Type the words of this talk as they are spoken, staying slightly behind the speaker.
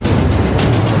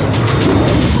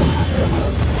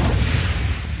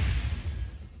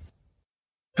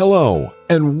Hello,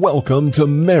 and welcome to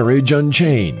Marriage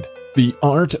Unchained, the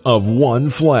art of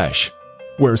one flesh,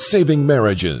 where saving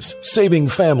marriages, saving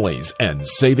families, and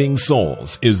saving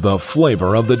souls is the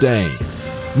flavor of the day.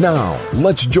 Now,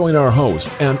 let's join our host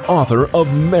and author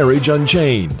of Marriage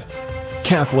Unchained,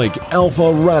 Catholic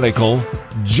Alpha Radical,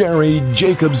 Jerry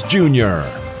Jacobs Jr.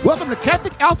 Welcome to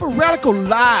Catholic Alpha Radical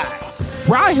Live,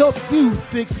 where I help you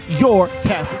fix your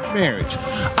Catholic marriage.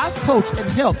 I've coached and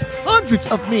helped hundreds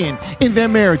of men in their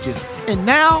marriages, and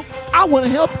now I want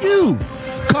to help you.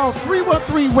 Call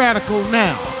 313-RADICAL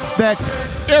now. That's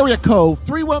area code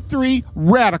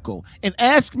 313-RADICAL, and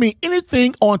ask me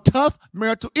anything on tough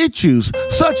marital issues,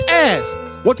 such as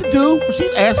what to do when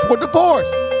she's asked for divorce,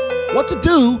 what to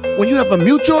do when you have a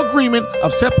mutual agreement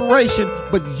of separation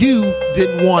but you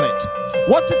didn't want it,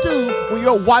 what to do when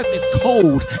your wife is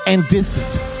cold and distant,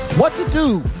 what to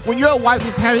do when your wife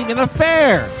is having an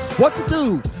affair, what to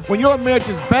do when your marriage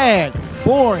is bad,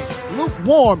 boring,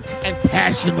 lukewarm, and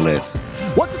passionless,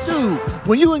 what to do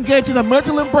when you engage in a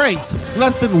marital embrace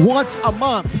less than once a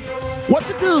month, what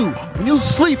to do when you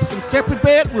sleep in separate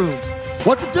bedrooms,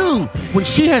 what to do when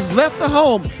she has left the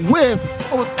home with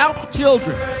or without the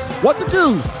children, what to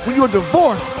do when you're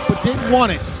divorced but didn't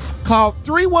want it. Call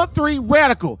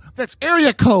 313-RADICAL. That's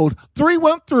area code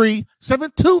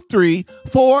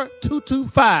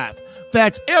 313-723-4225.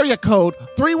 That's area code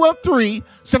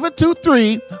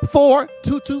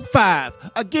 313-723-4225.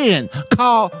 Again,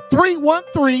 call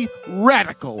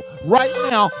 313-RADICAL right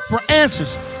now for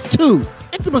answers to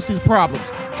intimacy problems,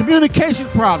 communication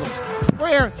problems,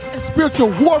 prayer and spiritual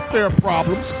warfare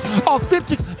problems,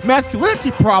 authentic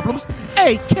masculinity problems,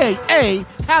 a.k.a.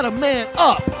 how to man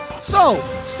up. So,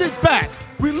 sit back,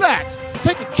 relax,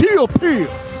 take a chill pill,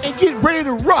 and get ready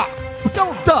to rock. But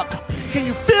don't duck. Can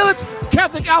you feel it?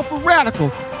 Catholic Alpha Radical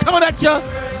coming at you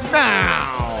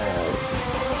now.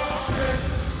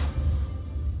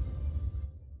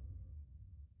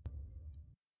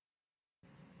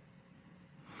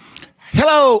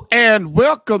 Hello, and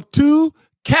welcome to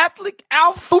Catholic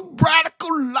Alpha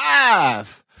Radical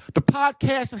Live, the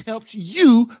podcast that helps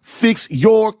you fix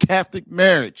your Catholic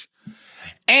marriage.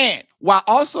 And while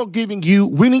also giving you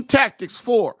winning tactics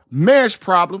for marriage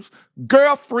problems,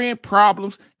 girlfriend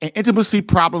problems, and intimacy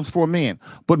problems for men.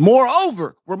 But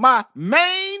moreover, where my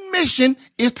main mission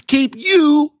is to keep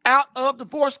you out of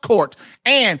divorce court,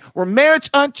 and where Marriage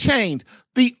Unchained,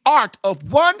 the art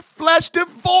of one flesh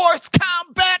divorce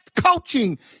combat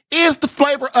coaching is the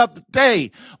flavor of the day,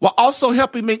 while also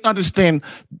helping me understand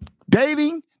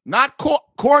dating, not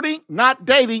courting, not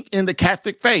dating in the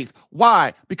Catholic faith.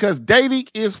 Why? Because dating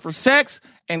is for sex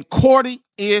and courting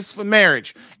is for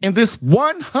marriage. In this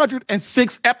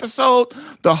 106th episode,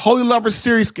 the Holy Lover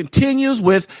series continues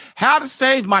with how to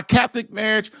save my Catholic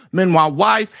marriage when my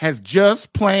wife has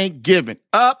just plain given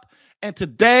up. And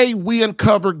today we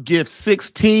uncover gift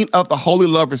 16 of the Holy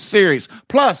Lover series,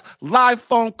 plus live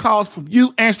phone calls from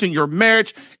you answering your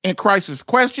marriage and crisis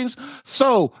questions.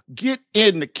 So get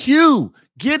in the queue.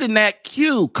 Get in that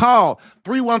queue. Call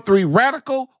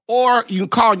 313-RADICAL, or you can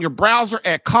call in your browser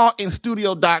at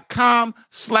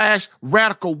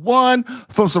callinstudio.com/radical1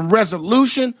 for some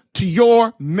resolution to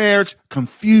your marriage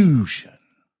confusion.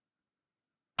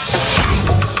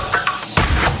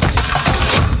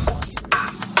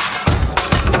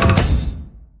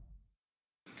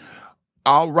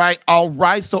 All right.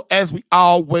 So as we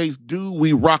always do,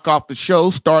 we rock off the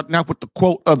show, starting out with the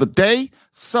quote of the day.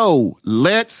 So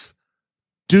let's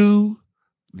do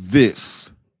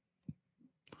this.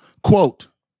 Quote,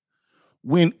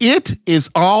 when it is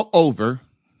all over,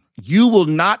 you will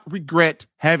not regret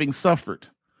having suffered.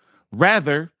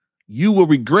 Rather, you will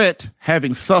regret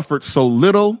having suffered so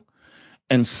little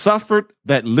and suffered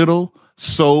that little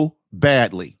so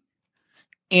badly.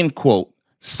 End quote.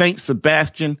 Saint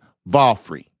Sebastian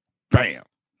Valfrey. Bam.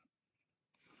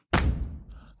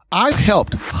 I've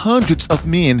helped hundreds of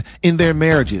men in their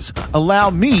marriages. Allow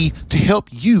me to help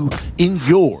you in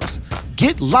yours.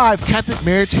 Get live Catholic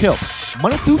marriage help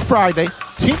Monday through Friday,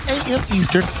 10 a.m.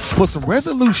 Eastern, for some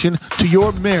resolution to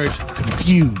your marriage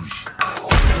confusion.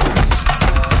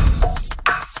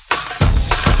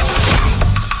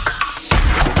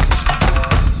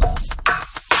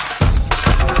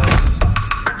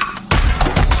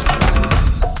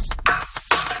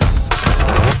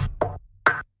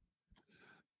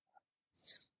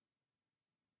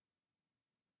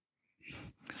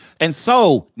 And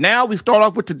so now we start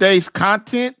off with today's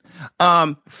content.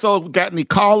 So we got any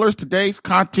callers? Today's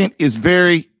content is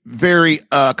very very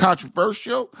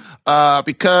controversial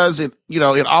because it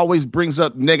always brings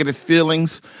up negative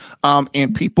feelings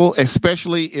in people,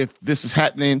 especially if this is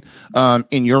happening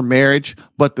in your marriage.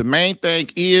 But the main thing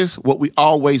is what we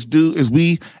always do is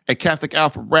we at Catholic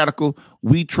Alpha Radical,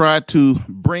 we try to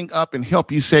bring up and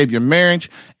help you save your marriage.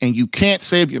 And you can't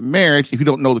save your marriage if you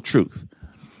don't know the truth.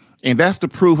 And that's the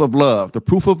proof of love. The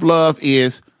proof of love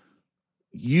is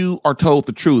you are told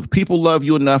the truth. People love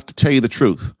you enough to tell you the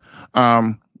truth.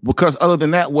 Because other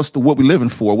than that, what's the world we living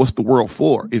for? What's the world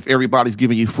for? If everybody's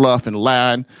giving you fluff and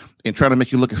lying and trying to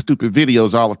make you look at stupid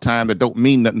videos all the time that don't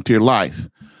mean nothing to your life.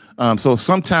 So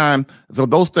sometimes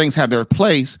those things have their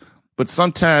place, but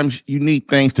sometimes you need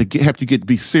things to help you get to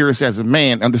be serious as a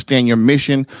man, understand your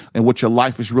mission and what your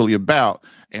life is really about.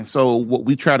 And so what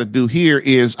we try to do here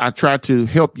is I try to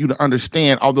help you to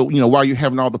understand, although, while you're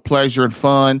having all the pleasure and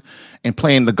fun and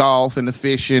playing the golf and the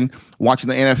fishing, watching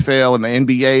the NFL and the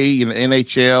NBA and the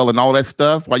NHL and all that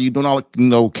stuff, while you're doing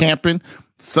all, camping.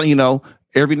 So,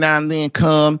 every now and then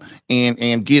come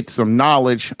and get some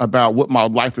knowledge about what my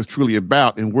life is truly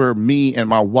about and where me and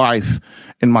my wife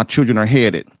and my children are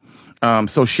headed.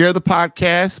 So share the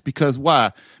podcast because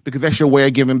why? Because that's your way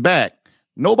of giving back.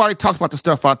 Nobody talks about the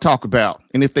stuff I talk about.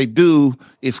 And if they do,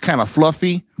 it's kind of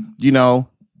fluffy,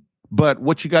 but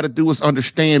what you got to do is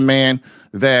understand, man,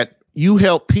 that you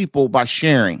help people by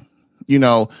sharing.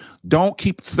 Don't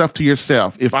keep stuff to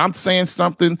yourself. If I'm saying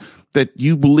something that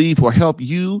you believe will help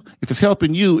you, if it's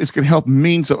helping you, it's going to help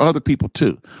millions of other people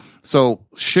too. So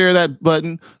share that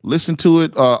button, listen to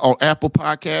it on Apple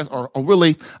Podcasts, or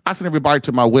really, I send everybody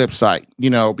to my website,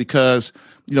 because,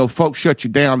 folks shut you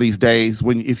down these days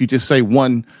if you just say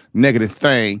one negative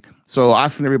thing. So I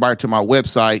send everybody to my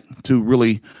website to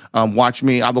really watch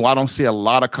me, although I don't say a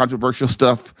lot of controversial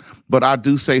stuff, but I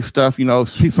do say stuff,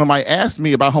 if somebody asks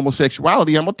me about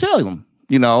homosexuality, I'm going to tell them,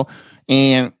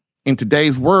 and in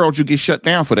today's world, you get shut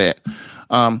down for that.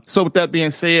 So with that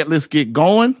being said, let's get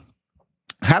going.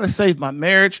 How to save my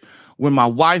marriage when my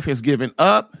wife has given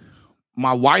up.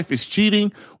 My wife is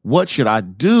cheating. What should I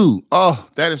do? Oh,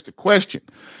 that is the question.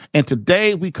 And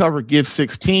today we cover gift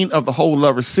 16 of the Holy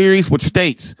Lover series, which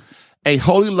states, a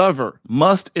holy lover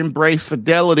must embrace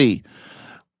fidelity.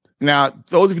 Now,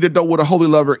 those of you that don't know what a holy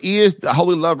lover is, the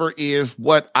holy lover is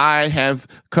what I have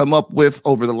come up with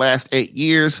over the last 8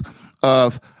 years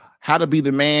of how to be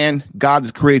the man God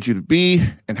has created you to be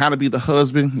and how to be the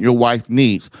husband your wife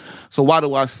needs. So why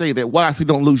do I say that? Why? So you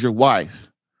don't lose your wife.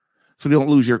 So you don't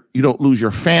lose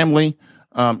your family.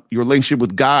 Your relationship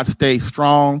with God stays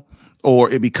strong,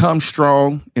 or it becomes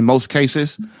strong in most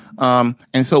cases.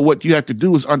 And so what you have to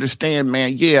do is understand,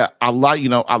 man, I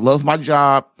love my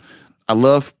job. I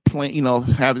love playing,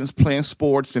 playing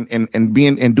sports and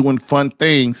being and doing fun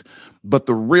things. But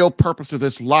the real purpose of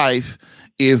this life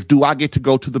is, do I get to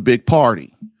go to the big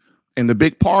party? And the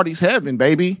big party's heaven,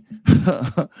 baby.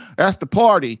 That's the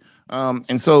party. And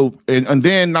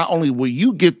then not only will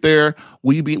you get there,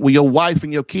 will your wife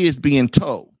and your kids be in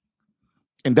tow?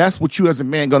 And that's what you as a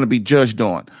man going to be judged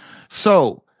on.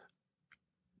 So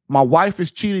my wife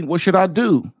is cheating. What should I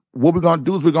do? What we're going to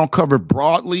do is we're going to cover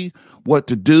broadly what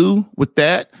to do with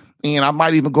that. And I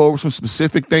might even go over some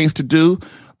specific things to do.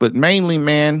 But mainly,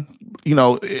 man,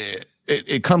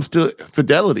 it comes to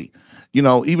fidelity.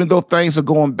 Even though things are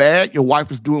going bad, your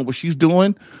wife is doing what she's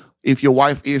doing. If a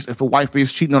wife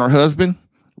is cheating on her husband,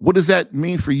 what does that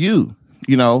mean for you?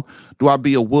 Do I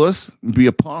be a wuss, be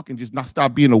a punk, and just not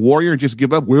stop being a warrior and just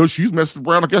give up? Well, she's messing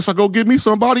around. I guess I'll go give me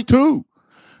somebody too.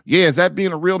 Yeah, is that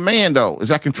being a real man though? Is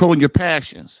that controlling your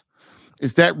passions?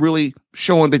 Is that really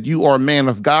showing that you are a man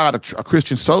of God, a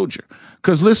Christian soldier?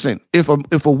 Because listen, if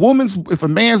a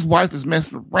man's wife is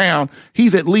messing around,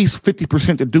 he's at least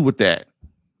 50% to do with that.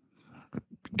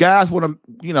 Guys want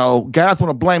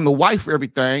to blame the wife for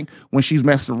everything when she's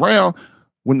messing around.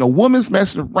 When the woman's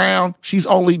messing around, she's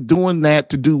only doing that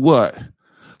to do what?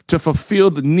 To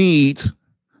fulfill the needs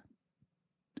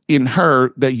in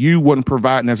her that you wasn't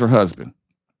providing as her husband.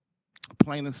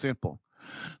 Plain and simple.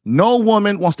 No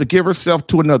woman wants to give herself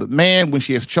to another man when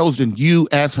she has chosen you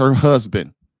as her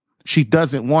husband. She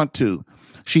doesn't want to.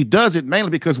 She does it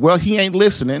mainly because, he ain't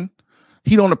listening.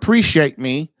 He don't appreciate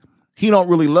me. He don't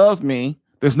really love me.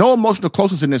 There's no emotional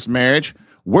closeness in this marriage.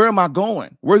 Where am I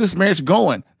going? Where's this marriage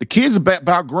going? The kids are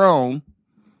about grown.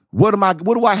 What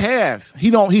do I have?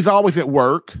 He's always at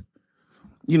work.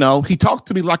 He talks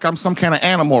to me like I'm some kind of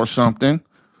animal or something.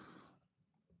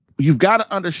 You've got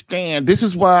to understand, this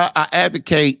is why I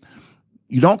advocate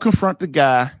you don't confront the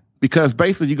guy, because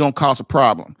basically you're going to cause a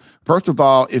problem. First of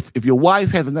all, if your wife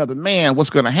has another man,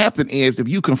 what's going to happen is if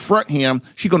you confront him,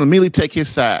 she's going to immediately take his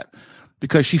side.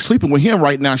 because she's sleeping with him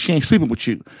right now. She ain't sleeping with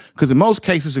you. Because in most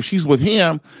cases, if she's with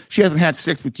him, she hasn't had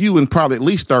sex with you in probably at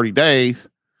least 30 days.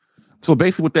 So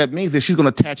basically what that means is she's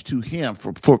going to attach to him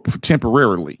for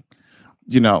temporarily,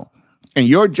 you know. And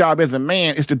your job as a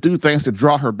man is to do things to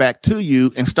draw her back to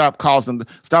you and stop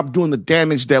doing the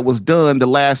damage that was done the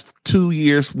last 2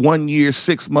 years, 1 year,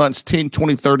 6 months, 10,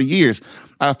 20, 30 years.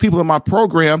 I have people in my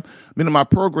program,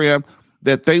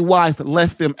 that their wife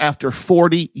left them after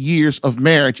 40 years of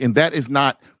marriage. And that is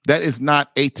not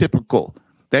atypical.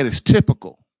 That is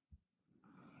typical.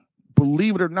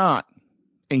 Believe it or not.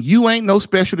 And you ain't no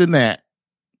special than that.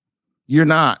 You're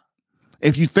not.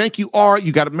 If you think you are,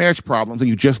 you got a marriage problem and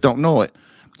you just don't know it.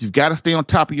 You've got to stay on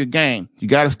top of your game.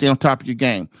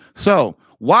 So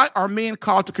why are men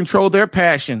called to control their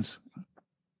passions?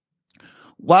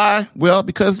 Why? Well,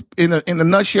 because in a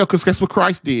nutshell, because that's what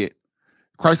Christ did.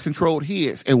 Christ controlled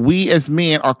his. And we as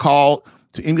men are called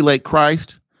to emulate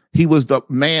Christ. He was the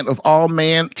man of all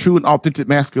man, true and authentic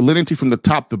masculinity from the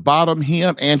top to bottom,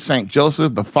 him and Saint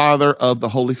Joseph, the father of the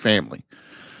Holy Family.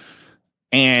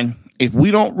 And if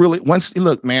we don't really,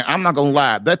 look, man, I'm not going to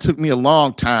lie. That took me a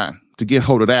long time to get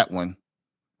hold of that one.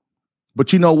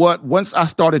 But you know what? Once I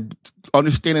started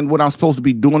understanding what I'm supposed to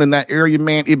be doing in that area,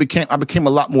 man, I became a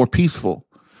lot more peaceful.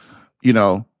 You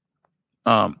know,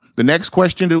 the next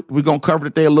question that we're going to cover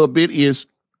today a little bit is,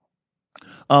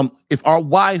 if our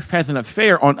wife has an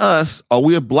affair on us, are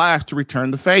we obliged to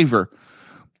return the favor?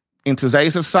 In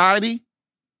today's society,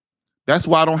 that's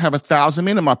why I don't have 1,000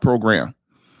 men in my program.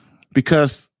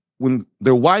 Because when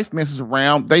their wife messes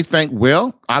around, they think,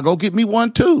 well, I'll go get me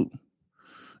one too.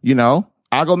 You know,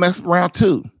 I'll go mess around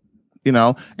too. You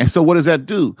know, and so what does that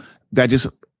do? That just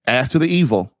adds to the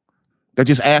evil.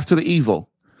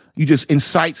 You just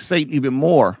incite Satan even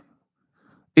more.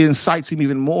 It incites him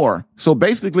even more. So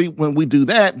basically, when we do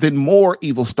that, then more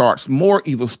evil starts,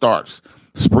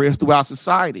 spreads throughout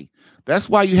society. That's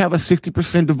why you have a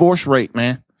 60% divorce rate,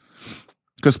 man.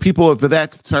 Because people are for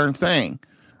that certain thing.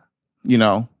 You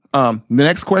know, the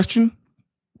next question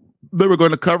that we're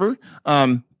going to cover,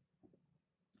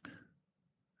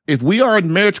 if we are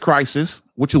in marriage crisis,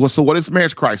 what is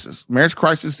marriage crisis? Marriage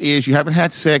crisis is you haven't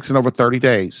had sex in over 30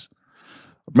 days.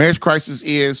 Marriage crisis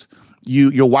is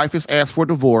your wife has asked for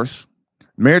divorce.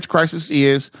 Marriage crisis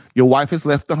is your wife has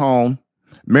left the home.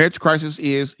 Marriage crisis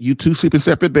is you two sleep in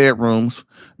separate bedrooms.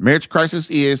 Marriage crisis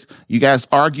is you guys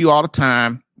argue all the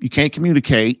time. You can't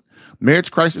communicate.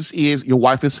 Marriage crisis is your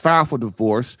wife has filed for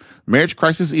divorce. Marriage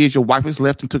crisis is your wife has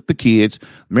left and took the kids.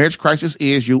 Marriage crisis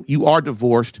is you are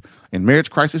divorced. And marriage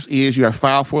crisis is you have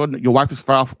filed for an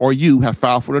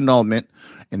annulment.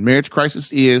 And marriage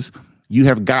crisis is you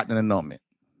have gotten an annulment.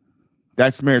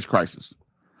 That's marriage crisis.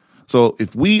 So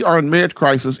if we are in marriage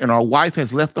crisis and our wife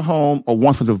has left the home or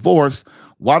wants a divorce,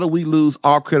 why do we lose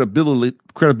our credibility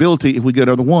if we get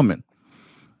another woman?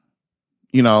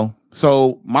 You know,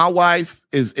 so my wife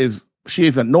she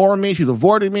is ignoring me. She's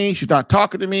avoiding me. She's not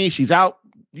talking to me. She's out,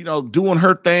 you know, doing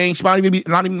her thing. She might even be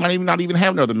not even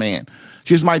have another man.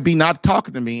 She just might be not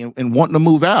talking to me and wanting to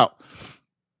move out.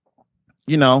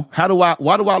 You know,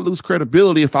 why do I lose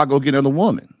credibility if I go get another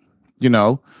woman? You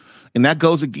know, and that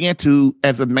goes again to,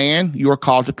 as a man, you are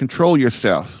called to control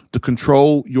yourself, to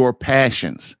control your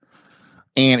passions.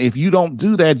 And if you don't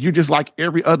do that, you're just like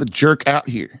every other jerk out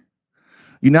here.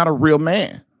 You're not a real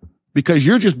man because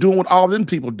you're just doing what all them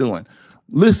people doing.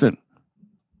 Listen,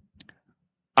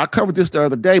 I covered this the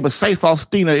other day, but Saint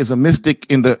Faustina is a mystic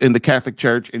in the Catholic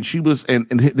Church, and she was, and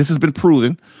this has been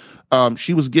proven.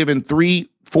 She was given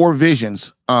 4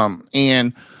 visions,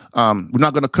 and we're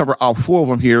not going to cover all 4 of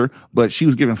them here, but she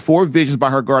was given 4 visions by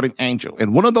her guardian angel,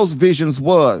 and one of those visions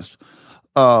was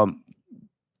the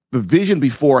vision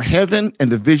before heaven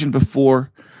and the vision before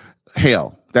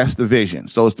hell. That's the vision.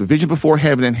 So it's the vision before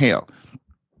heaven and hell.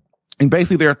 And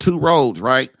basically there are 2 roads,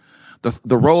 right?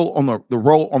 The road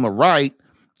on the right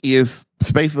is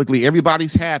basically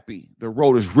everybody's happy. The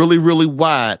road is really, really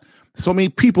wide. So many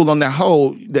people on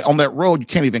that road you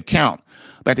can't even count.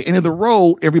 But at the end of the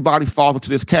road, everybody falls into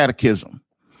this catechism.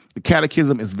 The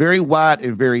catechism is very wide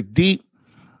and very deep,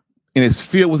 and it's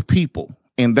filled with people,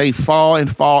 and they fall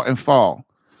and fall and fall.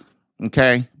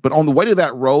 Okay. But on the way to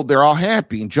that road, they're all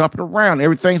happy and jumping around.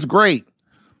 Everything's great.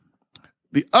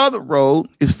 The other road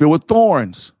is filled with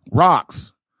thorns,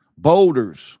 rocks,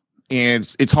 boulders,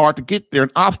 and it's hard to get there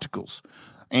and obstacles.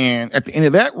 And at the end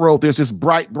of that road, there's this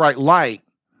bright, bright light.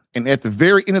 And at the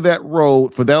very end of that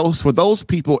road, for those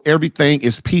people, everything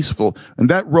is peaceful. And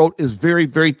that road is very,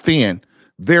 very thin,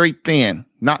 very thin.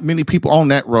 Not many people on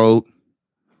that road.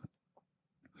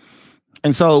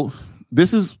 And so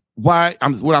this is why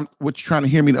what you're trying to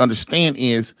hear me to understand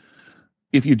is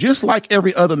If you're just like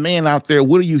every other man out there,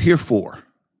 what are you here for?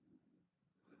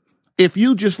 If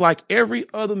you just like every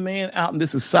other man out in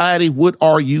this society, what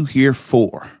are you here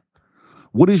for?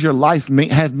 What does your life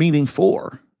have meaning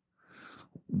for?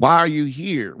 Why are you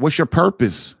here? What's your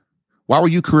purpose? Why were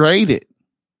you created?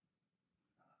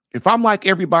 If I'm like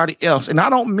everybody else, and I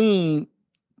don't mean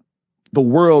the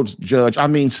world's judge, I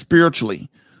mean spiritually,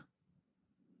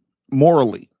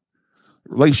 morally,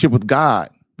 relationship with God.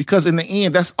 Because in the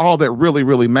end, that's all that really,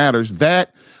 really matters.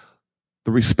 That,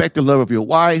 the respect and love of your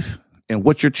wife, and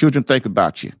what your children think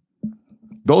about you.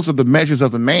 Those are the measures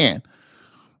of a man.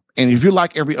 And if you're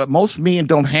like most men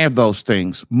don't have those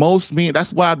things. Most men,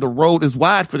 that's why the road is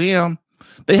wide for them.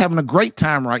 They having a great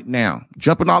time right now,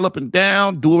 jumping all up and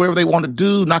down, do whatever they want to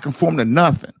do, not conform to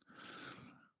nothing.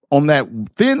 On that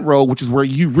thin road, which is where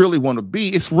you really want to be,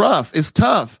 it's rough, it's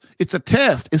tough, it's a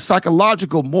test, it's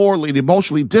psychological, morally, and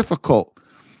emotionally difficult.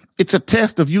 It's a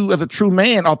test of you as a true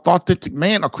man, authentic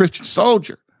man, a Christian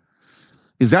soldier.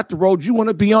 Is that the road you want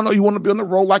to be on, or you want to be on the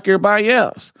road like everybody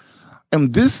else?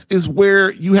 And this is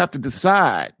where you have to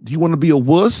decide. Do you want to be a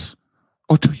wuss,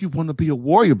 or do you want to be a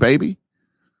warrior, baby?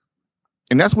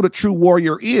 And that's what a true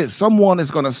warrior is. Someone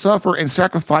is going to suffer and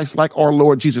sacrifice like our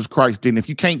Lord Jesus Christ did. And if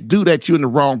you can't do that, you're in the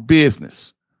wrong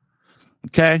business.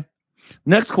 Okay.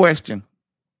 Next question.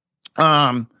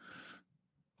 If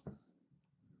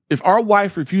our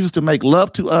wife refuses to make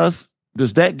love to us,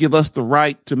 does that give us the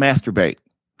right to masturbate?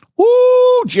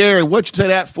 Woo, Jerry, what you say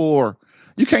that for?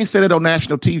 You can't say that on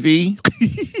national TV.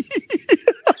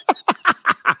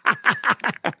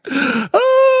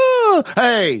 Oh,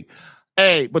 hey,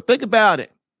 but think about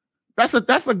it. That's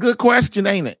a good question,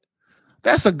 ain't it?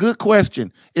 That's a good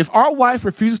question. If our wife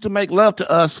refuses to make love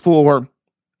to us for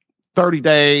 30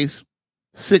 days,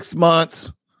 6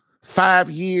 months, 5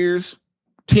 years,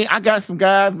 10, I got some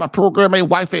guys, my program, my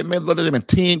wife ain't made love to them in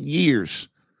 10 years.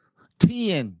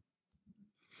 10.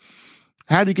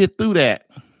 How do you get through that?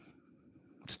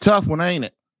 It's a tough one, ain't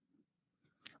it?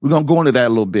 We're going to go into that a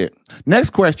little bit. Next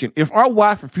question. If our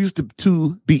wife refuses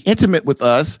to be intimate with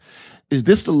us, is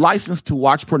this the license to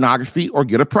watch pornography or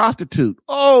get a prostitute?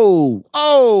 Oh,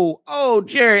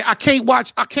 Jerry, I can't even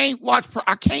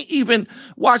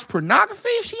watch pornography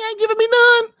if she ain't giving me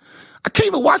none. I can't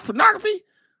even watch pornography.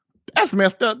 That's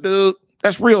messed up, dude.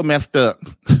 That's real messed up.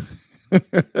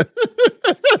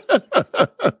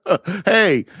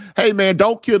 Hey, man,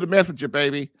 don't kill the messenger,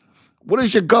 baby. What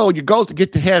is your goal? Your goal is to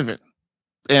get to heaven.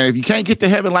 And if you can't get to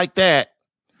heaven like that,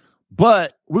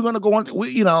 but we're going to go on.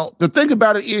 The thing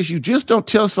about it is you just don't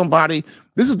tell somebody.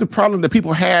 This is the problem that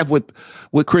people have with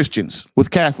Christians,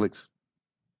 with Catholics.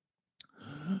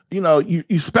 We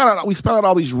spell out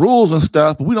all these rules and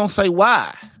stuff, but we don't say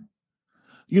why.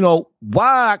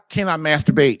 Why can I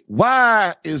masturbate?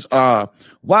 Why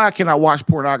can I watch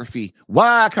pornography?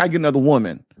 Why can I get another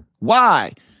woman?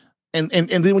 Why? And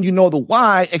then when you know the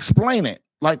why, explain it.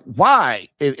 Like, why?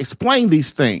 Explain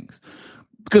these things.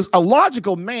 Because a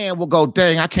logical man will go,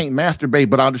 dang, I can't masturbate,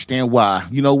 but I understand why.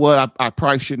 You know what? I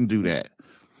probably shouldn't do that.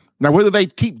 Now, whether they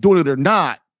keep doing it or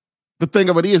not, the thing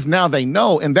of it is now they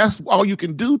know. And that's all you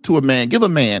can do to a man. Give a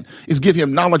man is give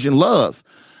him knowledge and love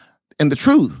and the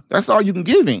truth. That's all you can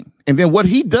give him. And then what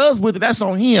he does with it, that's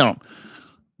on him.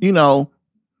 And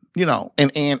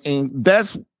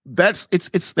that's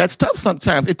tough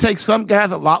sometimes. It takes some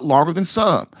guys a lot longer than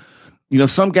some.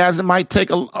 Some guys it might take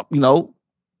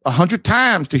 100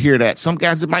 times to hear that. Some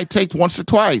guys it might take once or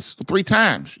twice, 3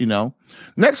 times.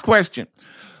 Next question.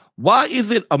 Why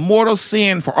is it a mortal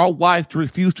sin for our wife to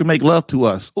refuse to make love to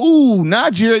us? Ooh, now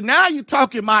Jerry, now you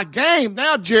talking my game.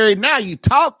 Now Jerry, now you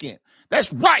talking.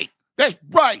 That's right. That's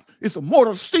right. It's a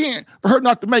mortal sin for her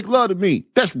not to make love to me.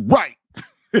 That's right.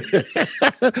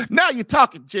 Now you're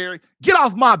talking, Jerry. Get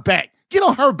off my back. Get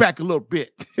on her back a little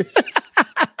bit.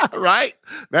 Right?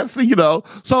 That's,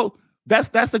 so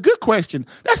that's a good question.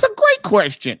 That's a great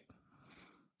question.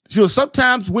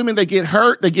 Sometimes women, they get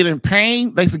hurt, they get in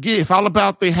pain, they forget it's all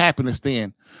about their happiness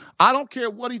then. I don't care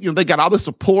what, they got all the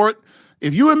support.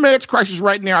 If you're in marriage crisis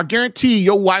right now, I guarantee you,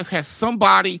 your wife has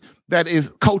somebody that is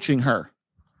coaching her.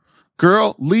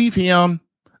 Girl, leave him.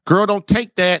 Girl, don't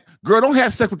take that. Girl, don't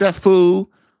have sex with that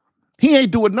fool. He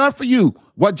ain't doing nothing for you.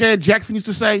 What Janet Jackson used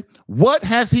to say, what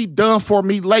has he done for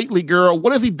me lately, girl?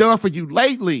 What has he done for you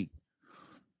lately?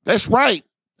 That's right.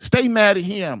 Stay mad at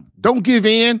him. Don't give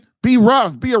in. Be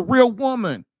rough. Be a real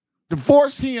woman.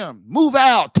 Divorce him. Move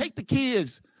out. Take the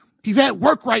kids. He's at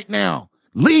work right now.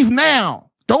 Leave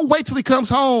now. Don't wait till he comes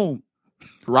home.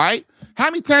 Right? How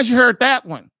many times you heard that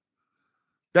one?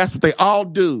 That's what they all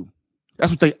do.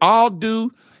 That's what they all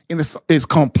do. And it's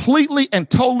completely and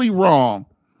totally wrong.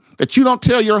 that you don't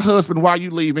tell your husband why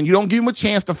you leaving. You don't give him a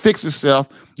chance to fix himself.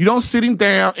 You don't sit him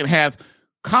down and have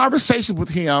conversations with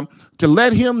him to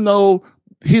let him know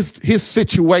his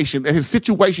situation, that his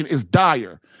situation is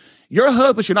dire. Your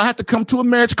husband should not have to come to a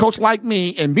marriage coach like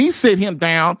me and me sit him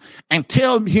down and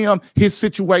tell him his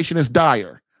situation is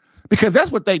dire, because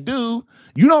that's what they do.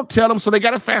 You don't tell them, so they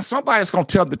got to find somebody that's going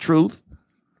to tell the truth,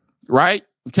 right?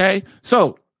 Okay.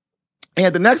 So,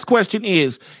 and the next question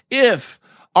is, if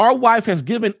our wife has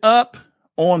given up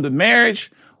on the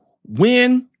marriage,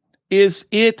 when is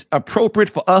it appropriate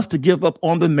for us to give up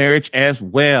on the marriage as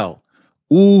well?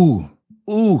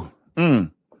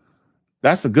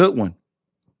 That's a good one.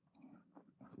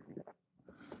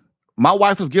 My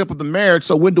wife has given up on the marriage,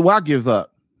 so when do I give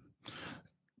up?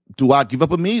 Do I give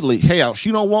up immediately? Hell,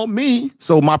 she don't want me,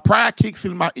 so my pride kicks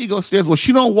in. My ego says, well,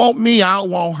 she don't want me, I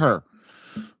don't want her.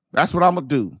 That's what I'm going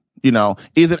to do. You know,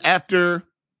 is it after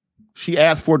she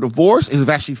asks for a divorce? Is it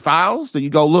after she files? Do you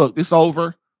go, look, it's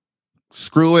over,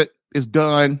 screw it, it's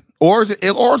done? Or is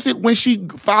it when she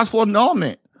files for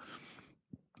annulment?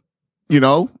 You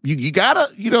know, you gotta,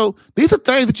 these are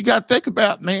things that you gotta think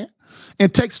about, man,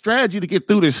 and take strategy to get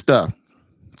through this stuff.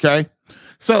 Okay.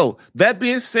 So that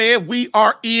being said, we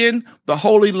are in the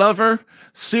Holy Lover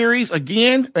series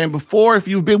again. And before, if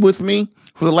you've been with me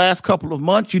for the last couple of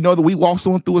months, you know that we also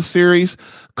went through a series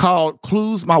called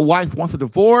Clues My Wife Wants a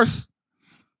Divorce.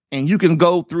 And you can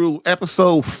go through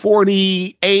episode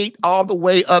 48 all the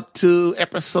way up to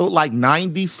episode like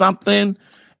 90 something.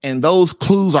 And those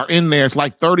clues are in there. It's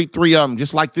like 33 of them,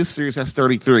 just like this series has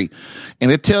 33.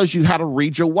 And it tells you how to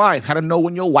read your wife, how to know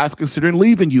when your wife is considering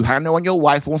leaving you, how to know when your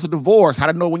wife wants a divorce, how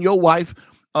to know when your wife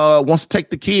wants to take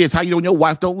the kids, how you know when your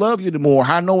wife don't love you anymore,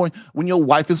 how to know when your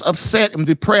wife is upset and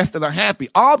depressed and unhappy.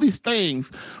 All these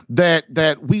things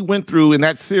that we went through in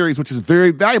that series, which is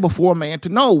very valuable for a man to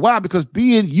know. Why? Because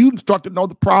then you start to know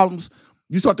the problems.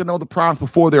 You start to know the problems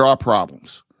before there are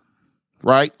problems.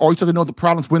 Right? Or you start to know the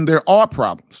problems when there are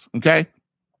problems. Okay.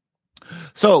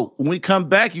 So when we come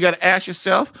back, you got to ask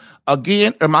yourself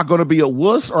again, am I going to be a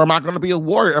wuss or am I going to be a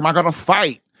warrior? Am I going to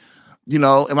fight?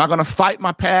 Am I going to fight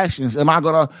my passions? Am I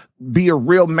going to be a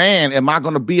real man? Am I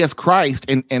going to be as Christ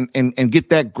and get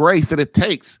that grace that it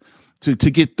takes to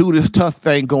get through this tough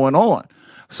thing going on?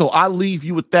 So I leave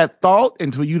you with that thought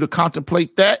and for you to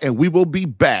contemplate that, and we will be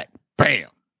back. Bam.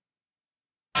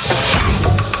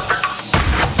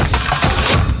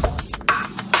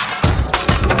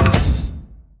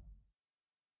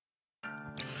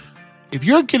 If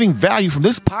you're getting value from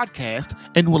this podcast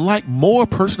and would like more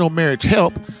personal marriage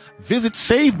help, visit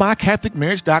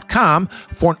SaveMyCatholicMarriage.com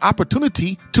for an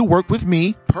opportunity to work with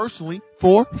me personally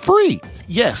for free.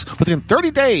 Yes, within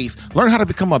 30 days, learn how to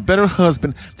become a better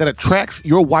husband that attracts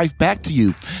your wife back to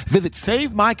you. Visit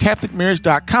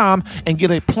SaveMyCatholicMarriage.com and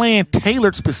get a plan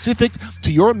tailored specific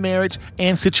to your marriage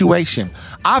and situation.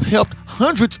 I've helped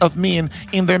hundreds of men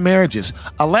in their marriages.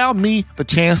 Allow me the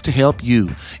chance to help you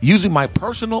using my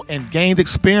personal and gained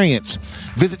experience.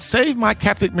 Visit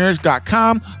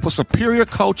SaveMyCatholicMarriage.com for superior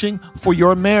coaching for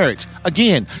your marriage.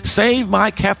 Again,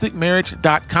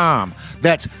 SaveMyCatholicMarriage.com.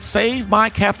 That's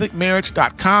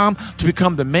SaveMyCatholicMarriage.com to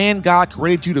become the man God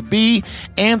created you to be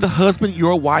and the husband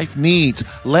your wife needs.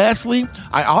 Lastly,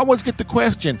 I always get the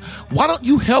question, why don't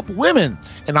you help women?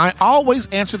 And I always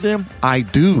answer them, I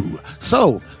do.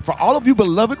 So, for all of you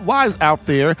beloved wives out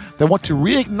there that want to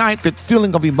reignite that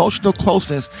feeling of emotional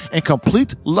closeness and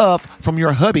complete love from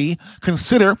your hubby,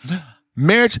 consider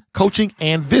marriage coaching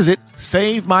and visit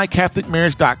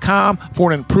SaveMyCatholicMarriage.com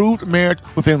for an improved marriage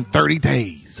within 30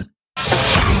 days.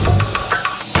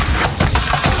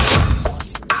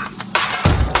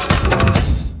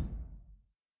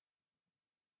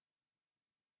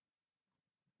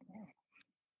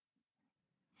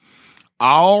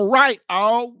 All right.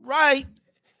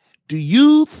 Do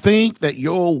you think that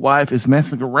your wife is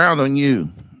messing around on you?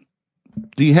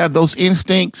 Do you have those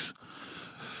instincts?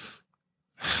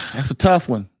 That's a tough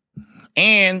one.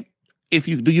 And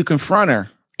do you confront her?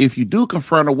 If you do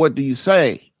confront her, what do you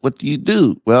say? What do you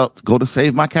do? Well, go to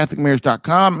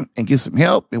SaveMyCatholicMarriage.com and get some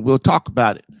help, and we'll talk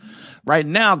about it. Right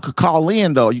now, call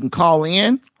in, though. You can call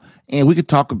in, and we could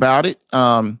talk about it.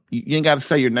 You ain't got to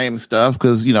say your name and stuff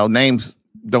because, names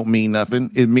don't mean nothing.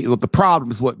 The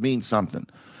problem is what means something.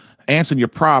 Answering your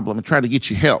problem and try to get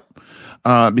you help.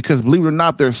 Because believe it or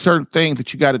not, there are certain things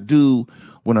that you got to do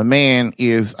when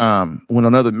when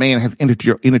another man has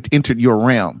entered your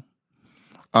realm.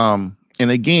 And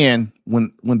again,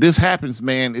 when this happens,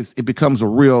 man, it becomes a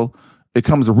real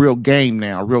game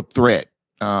now, a real threat.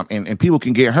 And people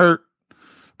can get hurt,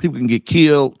 people can get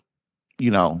killed,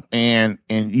 and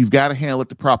you've got to handle it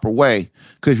the proper way.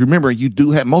 Because remember,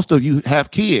 most of you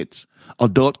have kids,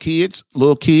 adult kids,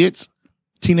 little kids,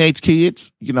 teenage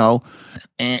kids,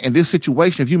 and in this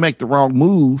situation, if you make the wrong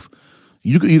move,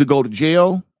 you could either go to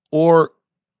jail or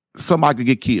somebody could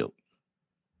get killed.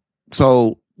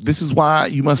 So this is why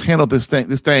you must handle this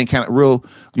thing kind of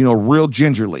real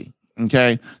gingerly.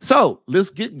 Okay. So let's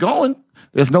get going.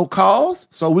 There's no calls,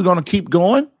 so we're going to keep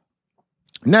going.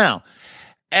 Now,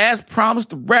 as promised,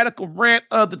 the radical rant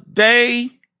of the day: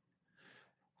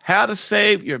 how to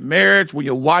save your marriage when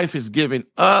your wife is giving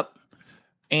up.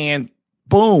 And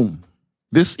boom,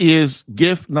 this is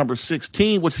gift number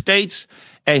 16, which states,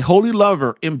 a holy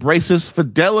lover embraces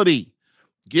fidelity.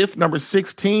 Gift number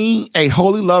 16, a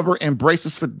holy lover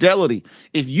embraces fidelity.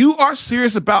 If you are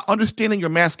serious about understanding your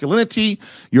masculinity,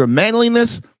 your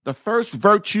manliness, the first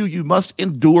virtue you must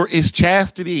endure is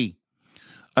chastity.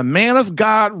 A man of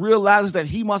God realizes that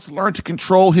he must learn to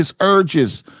control his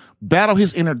urges, battle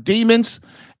his inner demons,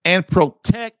 and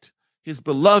protect his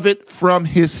beloved from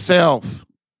himself.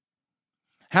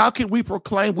 How can we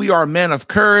proclaim we are a man of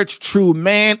courage, true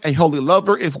man, a holy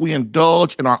lover, if we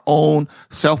indulge in our own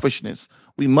selfishness?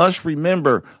 We must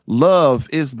remember, love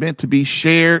is meant to be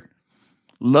shared.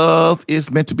 Love is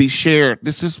meant to be shared.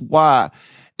 This is why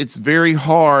it's very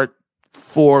hard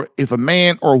if a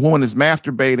man or a woman is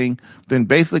masturbating, then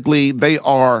basically they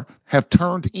have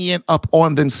turned up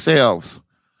on themselves,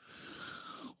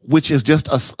 which is just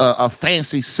a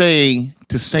fancy saying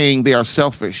they are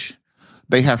selfish.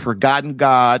 They have forgotten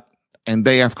God, and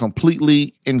they are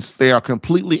completely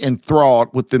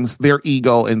enthralled within their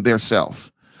ego and their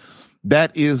self.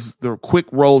 That is the quick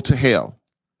road to hell.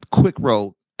 Quick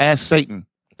road. Ask Satan.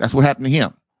 That's what happened to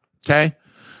him. Okay.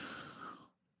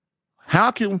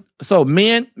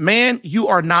 Man, you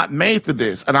are not made for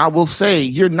this. And I will say,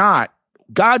 you're not.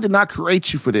 God did not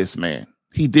create you for this, man.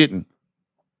 He didn't.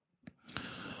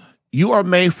 You are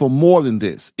made for more than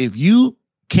this. If you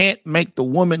can't make the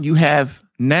woman you have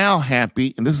now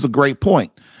happy, and this is a great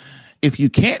point, if you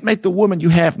can't make the woman you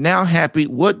have now happy,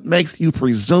 what makes you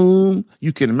presume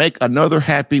you can make another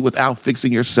happy without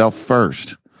fixing yourself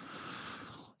first?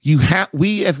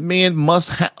 We as men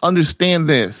must understand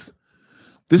this.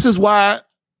 This is why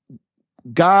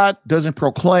God doesn't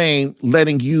proclaim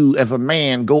letting you as a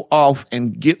man go off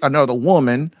and get another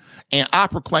woman, and I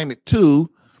proclaim it too,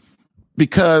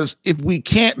 because if we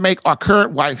can't make our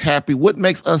current wife happy, what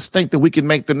makes us think that we can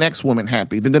make the next woman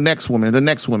happy, then the next woman, and the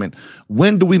next woman?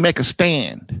 When do we make a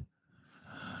stand?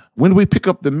 When do we pick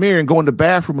up the mirror and go in the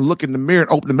bathroom and look in the mirror and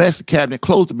open the medicine cabinet,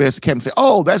 close the medicine cabinet and say,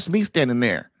 oh, that's me standing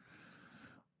there?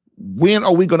 When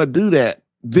are we going to do that?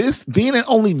 Then and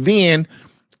only then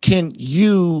can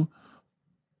you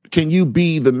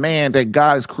be the man that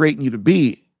God is creating you to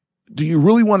be. Do you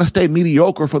really want to stay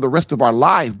mediocre for the rest of our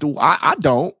life? I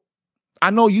don't. I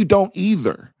know you don't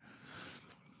either.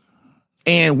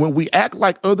 And when we act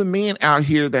like other men out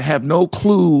here that have no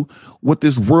clue what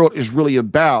this world is really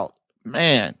about,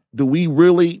 man, do you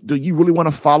really want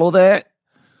to follow that?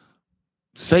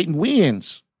 Satan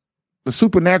wins. The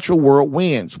supernatural world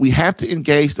wins. We have to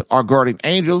engage our guardian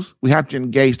angels. We have to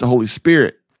engage the Holy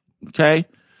Spirit. Okay.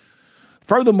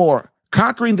 Furthermore,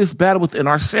 conquering this battle within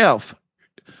ourselves.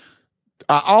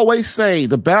 I always say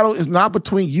the battle is not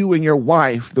between you and your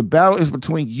wife. The battle is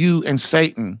between you and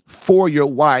Satan for your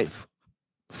wife,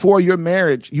 for your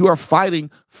marriage. You are fighting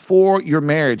for your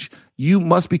marriage. You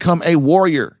must become a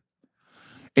warrior.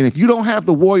 And if you don't have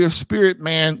the warrior spirit,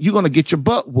 man, you're going to get your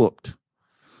butt whooped.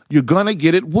 You're going to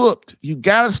get it whooped. You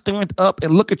got to stand up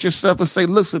and look at yourself and say,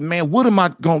 listen, man, what am I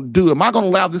going to do? Am I going to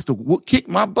allow this to kick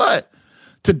my butt?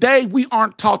 Today, we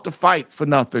aren't taught to fight for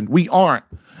nothing. We aren't.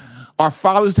 Our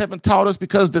fathers haven't taught us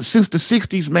because since the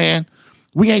 60s, man,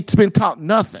 we ain't been taught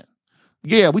nothing.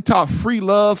 Yeah, we taught free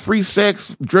love, free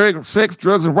sex, drugs,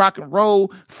 and rock and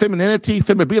roll, femininity,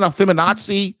 being a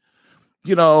feminazi,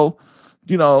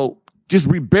 just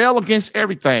rebel against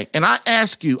everything. And I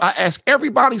ask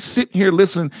everybody sitting here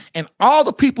listening, and all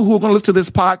the people who are going to listen to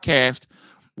this podcast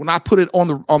when I put it on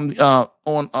my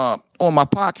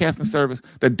podcasting service,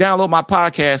 that download my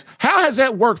podcast, how has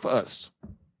that worked for us?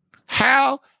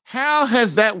 How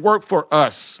has that worked for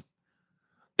us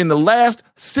in the last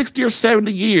 60 or 70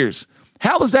 years?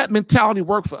 How does that mentality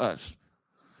work for us?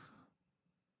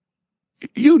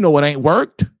 You know it ain't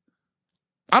worked.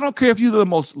 I don't care if you're the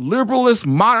most liberalist,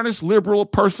 modernist, liberal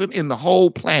person in the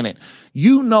whole planet.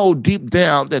 You know deep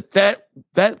down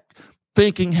that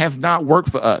thinking has not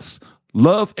worked for us.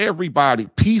 Love everybody,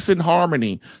 peace and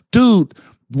harmony. Dude,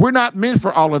 we're not meant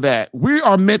for all of that. We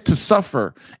are meant to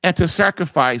suffer and to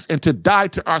sacrifice and to die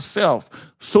to ourselves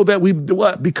so that we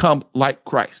become like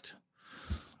Christ.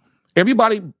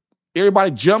 Everybody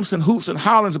jumps and hoops and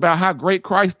hollers about how great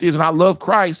Christ is and I love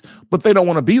Christ, but they don't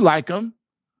want to be like him.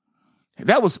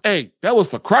 That was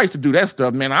for Christ to do that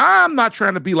stuff, man. I'm not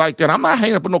trying to be like that. I'm not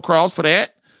hanging up on no cross for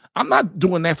that. I'm not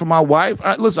doing that for my wife.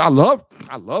 Listen, I love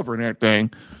her and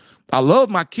everything. I love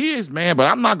my kids, man, but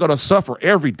I'm not going to suffer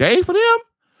every day for them.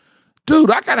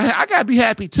 Dude, I gotta be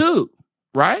happy too,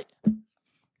 right?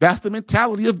 That's the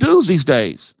mentality of dudes these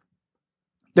days.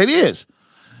 That is.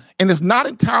 And it's not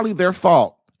entirely their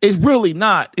fault. It's really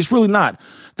not. It's really not.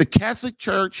 The Catholic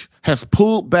Church has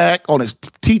pulled back on its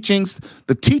teachings.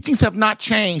 The teachings have not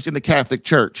changed in the Catholic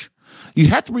Church. You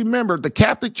have to remember the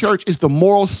Catholic Church is the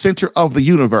moral center of the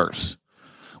universe.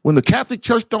 When the Catholic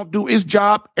Church don't do its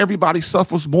job, everybody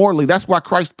suffers morally. That's why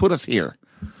Christ put us here.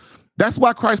 That's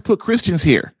why Christ put Christians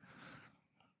here.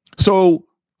 So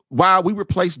while we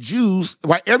replace Jews,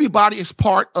 why everybody is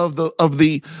part of the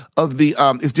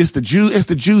it's just it's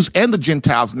the Jews and the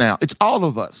Gentiles now. It's all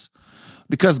of us.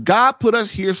 Because God put us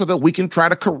here so that we can try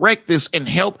to correct this and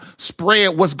help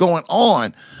spread what's going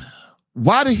on.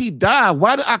 Why did he die?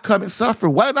 Why did I come and suffer?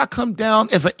 Why did I come down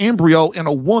as an embryo in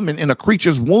a woman in a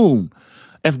creature's womb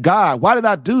as God? Why did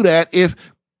I do that if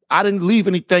I didn't leave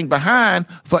anything behind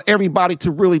for everybody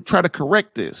to really try to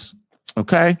correct this?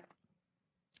 Okay.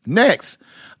 Next,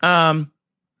 the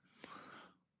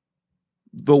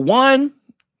one,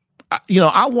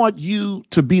 I want you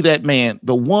to be that man,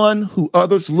 the one who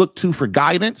others look to for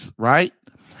guidance, right?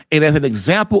 And as an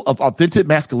example of authentic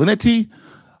masculinity,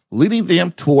 leading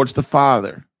them towards the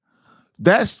Father.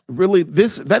 That's really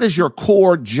that is your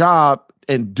core job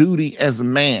and duty as a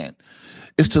man,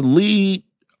 is to lead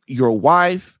your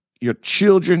wife, your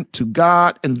children to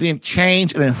God, and then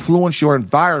change and influence your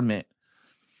environment.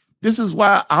 This is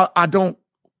why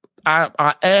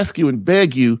I ask you and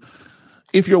beg you,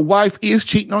 if your wife is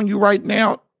cheating on you right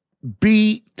now,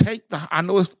 I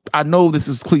know this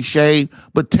is cliche,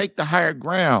 but take the higher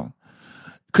ground,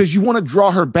 because you want to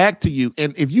draw her back to you.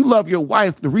 And if you love your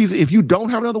wife, the reason, if you don't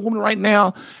have another woman right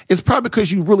now, it's probably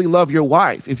because you really love your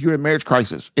wife. If you're in marriage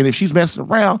crisis and if she's messing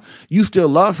around, you still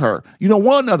love her. You don't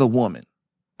want another woman.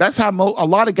 That's how a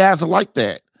lot of guys are like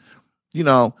that,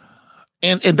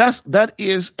 And that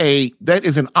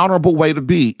is an honorable way to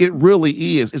be. It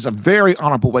really is. It's a very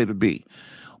honorable way to be.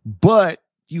 But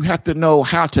you have to know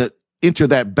how to enter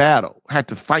that battle, how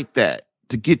to fight that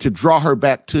to draw her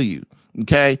back to you.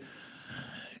 Okay.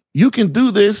 You can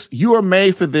do this. You are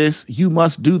made for this. You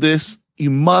must do this. You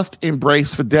must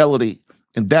embrace fidelity.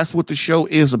 And that's what the show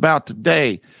is about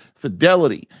today.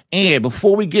 Fidelity. And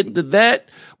before we get into that,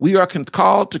 we are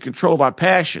called to control our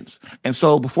passions. And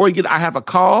so I have a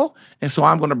call. And so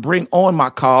I'm going to bring on my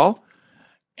call.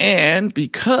 And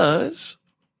because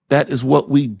that is what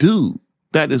we do.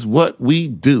 That is what we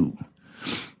do.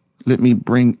 Let me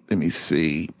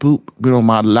see. Boop. We're on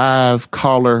my live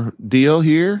caller deal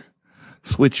here.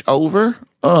 Switch over.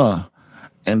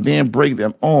 And then bring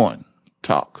them on.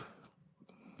 Talk.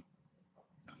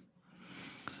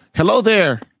 Hello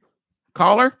there.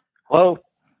 Caller? Hello.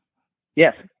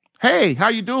 Yes. Hey, how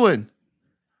you doing?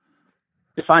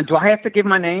 It's fine. Do I have to give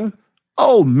my name?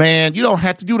 Oh, man, you don't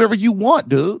have to do whatever you want,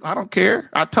 dude. I don't care.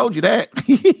 I told you that.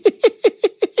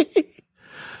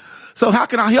 So how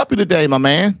can I help you today, my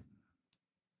man?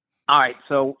 All right.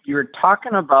 So you're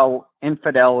talking about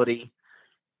infidelity,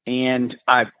 and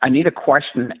I need a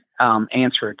question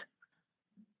answered.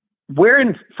 Where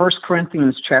in 1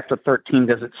 Corinthians chapter 13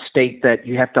 does it state that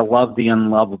you have to love the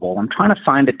unlovable? I'm trying to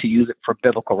find it to use it for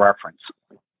biblical reference.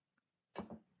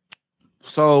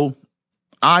 So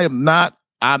I'm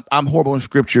horrible in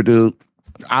scripture, dude.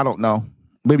 I don't know.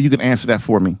 Maybe you can answer that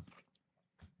for me.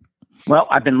 Well,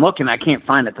 I've been looking. I can't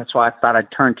find it. That's why I thought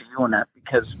I'd turn to you on that,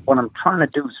 because what I'm trying to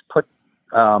do is put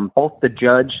both the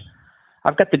judge.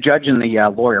 I've got the judge and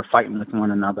the lawyer fighting with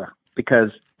one another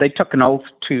because they took an oath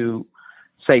to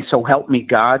say, "So help me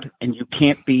God," and you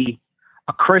can't be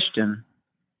a Christian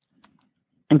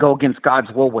and go against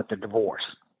God's will with the divorce.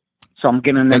 So I'm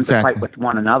getting them to fight with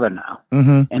one another now.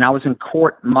 Mm-hmm. And I was in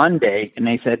court Monday, and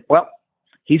they said, well,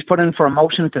 he's put in for a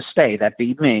motion to stay. That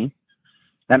beat me.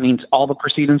 That means all the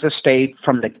proceedings have stayed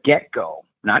from the get-go,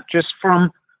 not just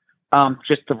from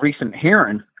just the recent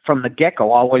hearing, from the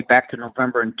get-go all the way back to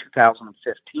November in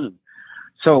 2015.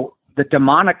 So the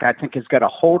demonic, I think, has got a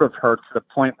hold of her to the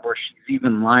point where she's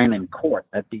even lying in court.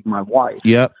 That'd be my wife.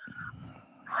 Yep.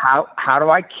 How do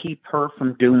I keep her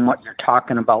from doing what you're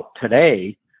talking about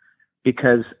today?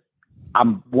 Because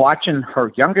I'm watching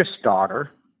her youngest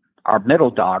daughter, our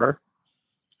middle daughter,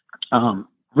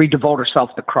 redevote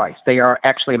herself to Christ. They are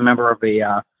actually a member of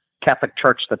a Catholic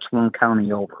church that's one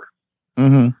county over.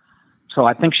 Mm-hmm. So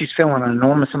I think she's feeling an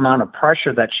enormous amount of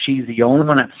pressure that she's the only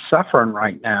one that's suffering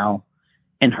right now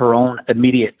in her own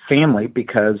immediate family,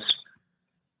 because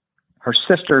her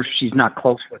sister she's not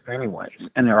close with anyways,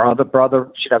 and her other brother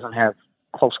she doesn't have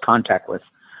close contact with.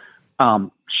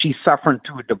 She's suffering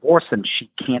through a divorce and she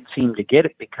can't seem to get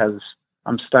it because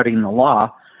I'm studying the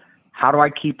law. How do I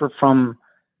keep her from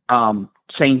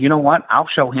saying, you know what, I'll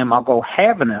show him, I'll go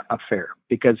have an affair?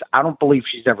 Because I don't believe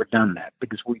she's ever done that,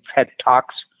 because we've had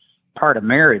talks part of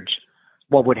marriage,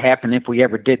 what would happen if we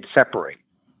ever did separate.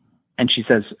 And she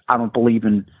says, I don't believe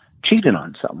in cheating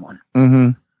on someone.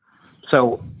 Mm-hmm.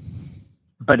 So,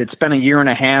 but it's been a year and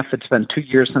a half. It's been 2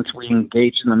 years since we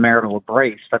engaged in the marital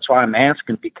embrace. That's why I'm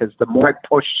asking, because the more I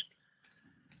push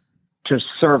to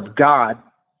serve God,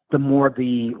 the more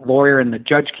the lawyer and the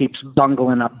judge keeps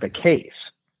bungling up the case.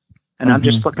 And I'm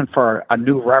just looking for a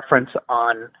new reference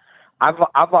on,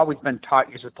 I've always been taught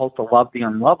you're supposed to love the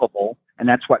unlovable, and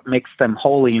that's what makes them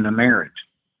holy in a marriage.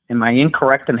 Am I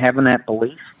incorrect in having that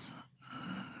belief?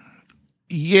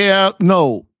 Yeah,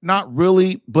 no, not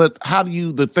really. But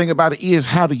the thing about it is,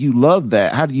 how do you love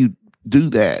that? How do you do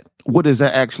that? What does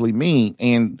that actually mean?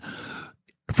 And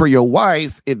for your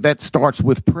wife, that starts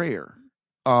with prayer.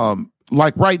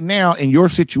 Like right now in your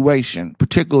situation,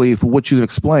 particularly for what you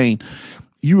explained,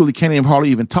 you really can't even hardly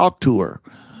even talk to her.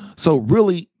 So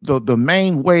really the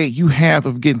main way you have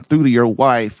of getting through to your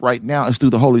wife right now is through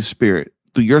the Holy Spirit,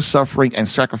 through your suffering and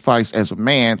sacrifice as a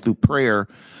man, through prayer,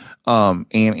 and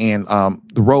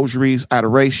the rosaries,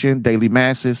 adoration, daily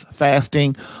masses,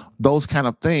 fasting, those kind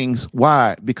of things.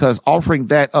 Why? Because offering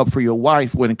that up for your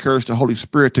wife would encourage the Holy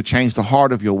Spirit to change the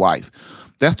heart of your wife.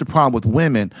 That's the problem with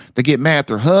women. They get mad at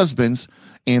their husbands,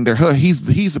 and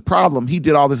he's the problem. He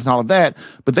did all this and all of that,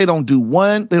 but they don't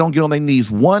get on their knees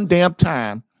one damn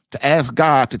time to ask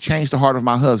God to change the heart of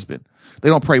my husband. They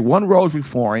don't pray one rosary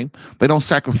for him. They don't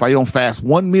sacrifice. They don't fast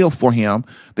one meal for him.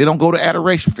 They don't go to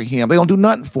adoration for him. They don't do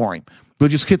nothing for him. They'll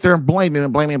just sit there and blame him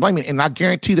and blame him and blame him. And I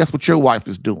guarantee that's what your wife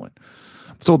is doing.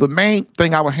 So the main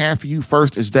thing I would have for you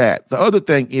first is that. The other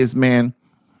thing is, man,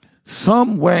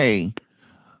 some way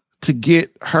to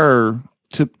get her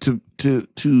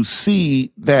to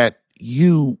see that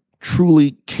you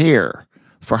truly care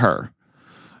for her.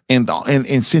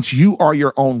 And since you are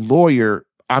your own lawyer,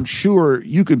 I'm sure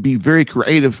you could be very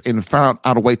creative and find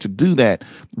out a way to do that.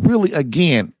 Really,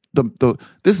 again,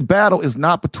 this battle is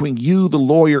not between you, the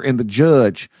lawyer, and the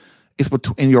judge. It's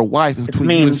between your wife. It's between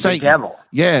you and Satan. The devil.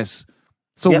 Yes.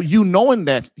 So yep. you knowing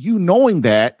that,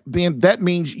 then that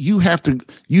means you have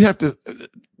to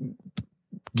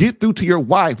get through to your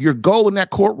wife. Your goal in that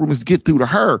courtroom is to get through to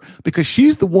her, because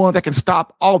she's the one that can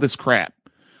stop all this crap.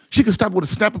 She can stop with a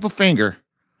snap of a finger.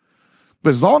 But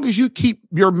as long as you keep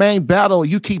your main battle,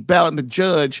 you keep battling the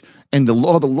judge and the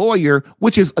lawyer,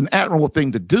 which is an admirable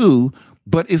thing to do,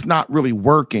 but it's not really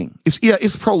working.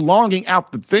 It's prolonging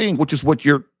out the thing, which is what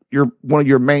your one of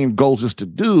your main goals is to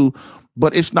do,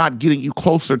 but it's not getting you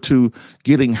closer to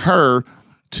getting her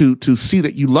to see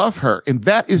that you love her. And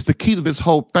that is the key to this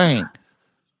whole thing.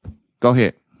 Go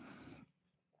ahead.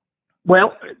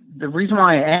 Well, the reason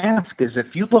why I ask is,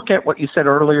 if you look at what you said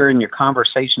earlier in your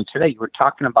conversation today, you were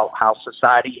talking about how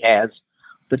society has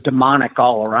the demonic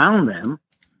all around them,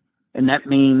 and that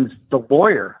means the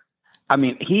lawyer. I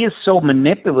mean, he is so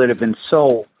manipulative and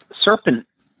so serpent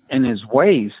in his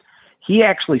ways. He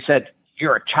actually said,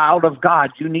 you're a child of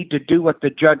God. You need to do what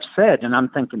the judge said. And I'm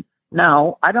thinking,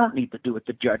 no, I don't need to do what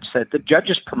the judge said. The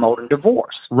judge is promoting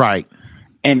divorce. Right.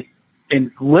 And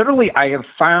literally, I have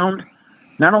found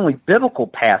not only biblical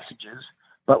passages,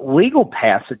 but legal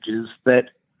passages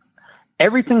that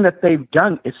everything that they've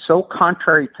done is so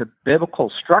contrary to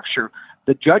biblical structure.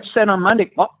 The judge said on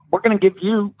Monday, well, we're going to give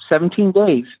you 17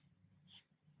 days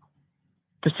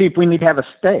to see if we need to have a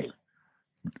stay.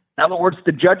 In other words,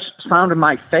 the judge found in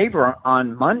my favor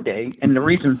on Monday, and the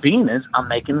reason being is I'm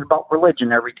making it about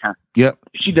religion every time. Yep.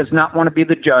 She does not want to be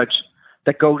the judge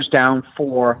that goes down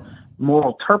for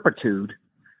moral turpitude.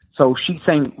 So she's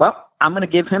saying, well, I'm going to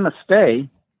give him a stay.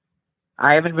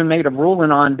 I haven't even made a ruling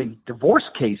on the divorce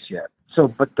case yet. So,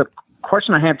 but the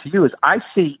question I have to you is, I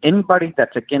see anybody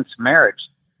that's against marriage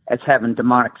as having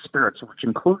demonic spirits, which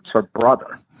includes her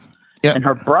brother. Yep. And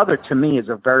her brother, to me, is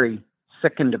a very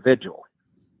sick individual,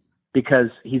 because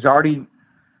he's already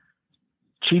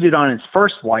cheated on his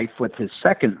first wife with his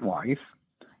second wife,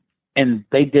 and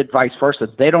they did vice versa.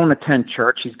 They don't attend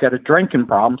church. He's got a drinking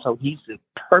problem, so he's the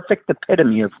perfect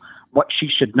epitome of what she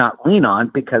should not lean on,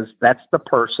 because that's the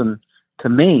person, to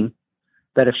me,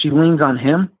 that if she leans on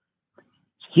him,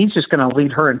 he's just going to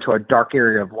lead her into a dark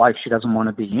area of life she doesn't want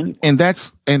to be in. And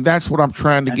that's what I'm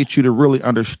trying to get you to really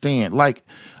understand. Like,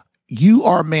 you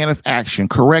are a man of action,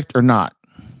 correct or not?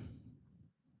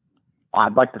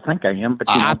 I'd like to think I am, but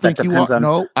I think that you depends are. on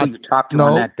No, who you talk to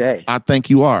on that day. I think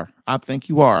you are. I've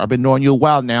been knowing you a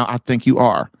while now. I think you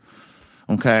are.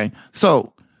 Okay.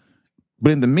 So,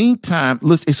 but in the meantime,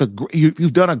 listen,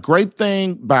 you've done a great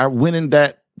thing by winning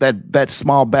that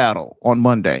small battle on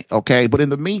Monday. Okay. But in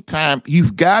the meantime,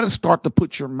 you've got to start to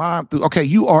put your mind through. Okay.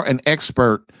 You are an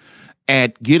expert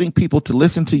at getting people to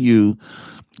listen to you,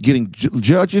 getting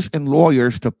judges and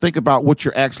lawyers to think about what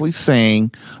you're actually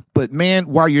saying. But man,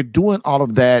 while you're doing all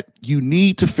of that, you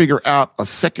need to figure out a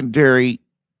secondary,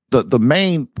 the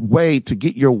main way to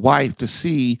get your wife to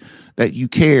see that you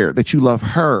care, that you love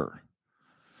her.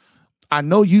 I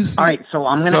know you see. All right, so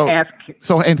I'm going to ask.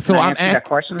 I'm asking that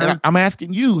question. I'm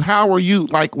asking you, how are you,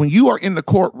 like when you are in the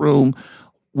courtroom,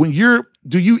 do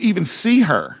you even see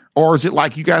her, or is it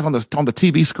like you guys on the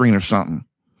TV screen or something?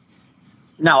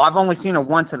 No, I've only seen her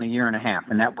once in a year and a half,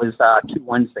 and that was 3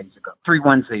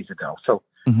 Wednesdays ago. So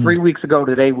 3 weeks ago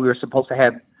today, we were supposed to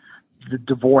have the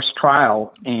divorce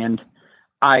trial, and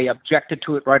I objected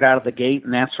to it right out of the gate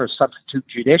and asked for a substitute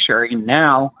judiciary. And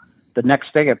now, the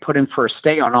next day, I put in for a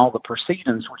stay on all the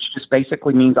proceedings, which just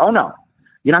basically means, oh, no,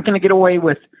 you're not going to get away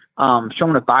with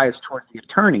showing a bias towards the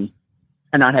attorney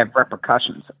and not have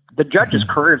repercussions. The judge's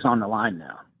career is on the line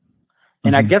now.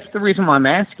 And I guess the reason why I'm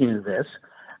asking you this,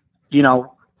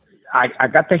 I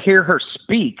got to hear her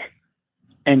speak,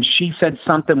 and she said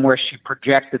something where she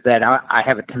projected that I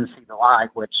have a tendency to lie,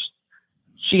 which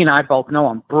she and I both know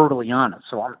I'm brutally honest.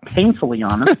 So I'm painfully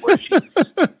honest. Where she's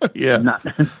not.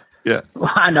 Yeah.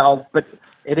 I know, but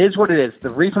it is what it is. The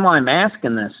reason why I'm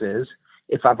asking this is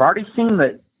if I've already seen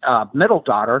the middle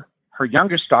daughter, her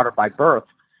youngest daughter by birth,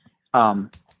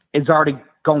 is already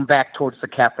going back towards the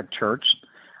Catholic Church.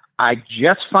 I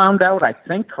just found out, I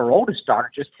think her oldest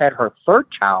daughter just had her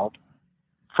third child,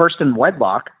 first in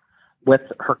wedlock, with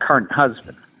her current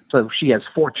husband. So she has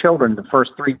 4 children, the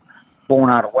first 3 born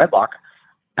out of wedlock.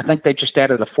 I think they just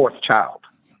added a 4th child,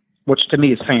 which to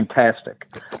me is fantastic.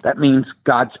 That means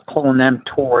God's pulling them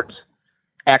towards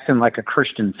acting like a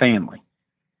Christian family.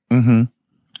 Mm-hmm.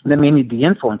 Then we need the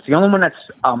influence. The only one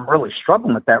that's really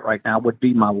struggling with that right now would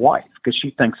be my wife, because she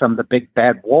thinks I'm the big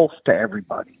bad wolf to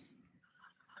everybody.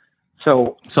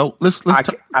 So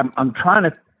I'm trying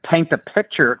to paint a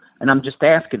picture, and I'm just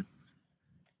asking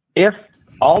if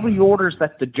all the orders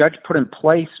that the judge put in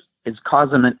place is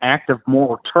causing an act of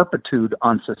moral turpitude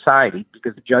on society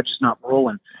because the judge is not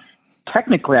ruling.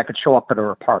 Technically, I could show up at her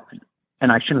apartment,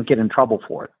 and I shouldn't get in trouble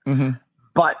for it. Mm-hmm.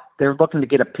 But they're looking to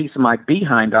get a piece of my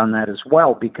behind on that as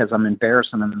well because I'm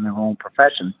embarrassing them in their own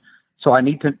profession. So I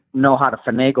need to know how to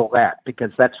finagle that,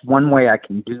 because that's one way I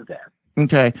can do that.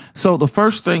 Okay. So the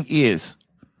first thing is,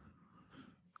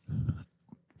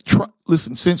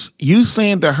 listen, since you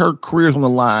saying that her career's on the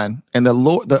line and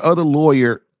the other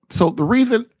lawyer, so the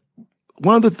reason,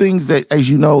 one of the things that, as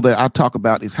you know, that I talk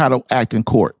about is how to act in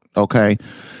court. Okay.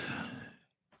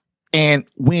 And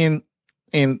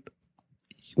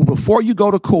before you go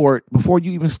to court, before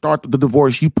you even start the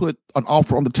divorce, you put an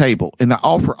offer on the table, and the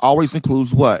offer always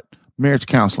includes what? Marriage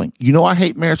counseling. I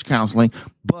hate marriage counseling,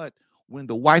 but when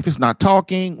the wife is not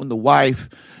talking, when the wife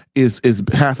has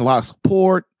a lot of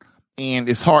support and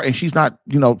it's hard and she's not,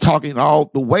 talking at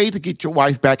all, the way to get your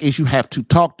wife back is you have to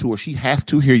talk to her. She has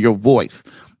to hear your voice.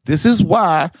 This is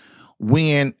why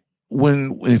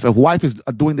if a wife is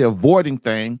doing the avoiding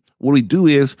thing, what we do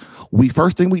is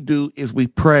first thing we do is we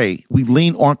pray. We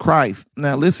lean on Christ.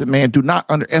 Now, listen, man, do not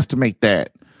underestimate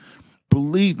that.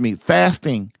 Believe me,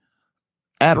 fasting,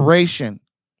 adoration,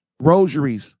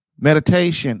 rosaries,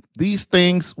 meditation, these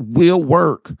things will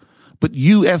work. But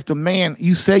you, as the man,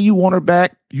 you say you want her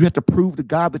back, you have to prove to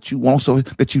God that you want, so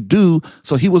that you do,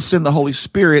 so he will send the Holy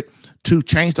Spirit to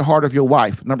change the heart of your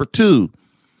wife. Number 2,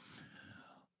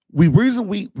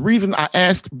 reason I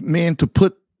asked men to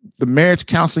put the marriage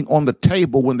counseling on the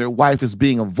table when their wife is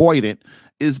being avoided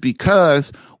is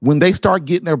because when they start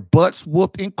getting their butts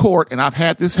whooped in court, and I've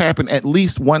had this happen at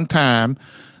least one time,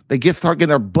 they start getting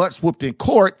their butts whooped in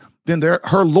court, then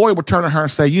her lawyer will turn to her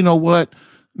and say, you know what,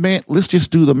 man, let's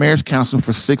just do the marriage counseling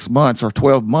for 6 months or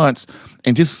 12 months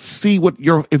and just see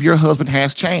if your husband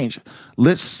has changed.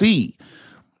 Let's see.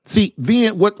 See,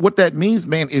 then what that means,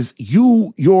 man, is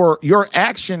your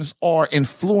actions are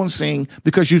influencing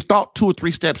because you thought 2 or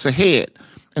 3 steps ahead.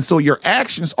 And so your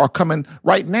actions are coming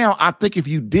right now. I think if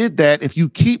you did that, if you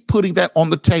keep putting that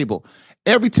on the table,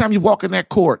 every time you walk in that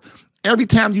court, every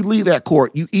time you leave that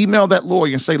court, you email that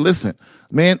lawyer and say, listen,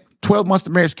 man, 12 months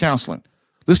of marriage counseling.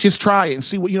 Let's just try it and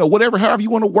see whatever, however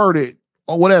you want to word it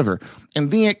or whatever.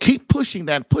 And then keep pushing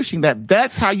that.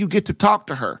 That's how you get to talk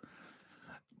to her.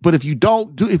 But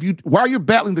while you're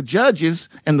battling the judges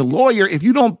and the lawyer, if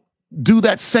you don't do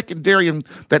that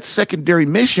secondary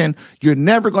mission, you're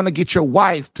never going to get your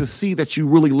wife to see that you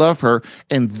really love her.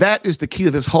 And that is the key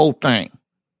to this whole thing.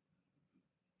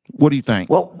 What do you think?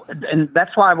 Well, and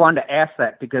that's why I wanted to ask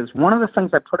that, because one of the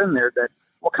things I put in there, that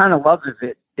what kind of love is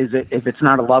it if it's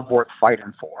not a love worth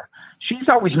fighting for? She's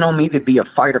always known me to be a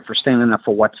fighter for standing up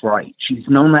for what's right. She's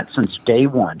known that since day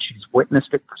one. She's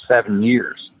witnessed it for 7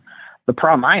 years. The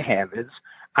problem I have is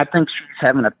I think she's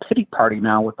having a pity party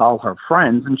now with all her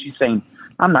friends, and she's saying,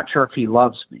 I'm not sure if he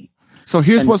loves me. So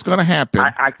here's what's going to happen.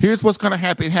 Here's what's going to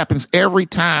happen. It happens every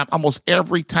time, almost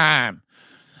every time.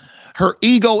 Her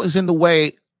ego is in the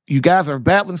way. You guys are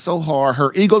battling so hard.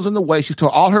 Her ego's in the way. She's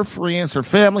told all her friends, her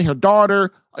family, her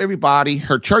daughter, everybody,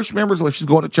 her church members, when she's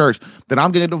going to church, that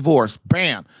I'm getting a divorce.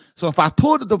 Bam. So if I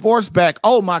pull the divorce back,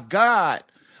 oh my God,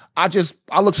 I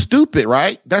look stupid,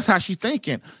 right? That's how she's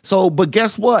thinking. So, but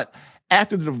guess what?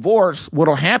 After the divorce,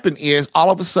 what'll happen is all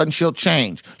of a sudden she'll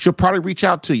change. She'll probably reach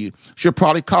out to you. She'll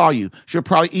probably call you. She'll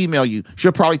probably email you.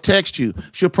 She'll probably text you.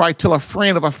 She'll probably tell a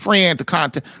friend of a friend to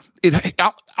contact.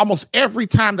 Almost every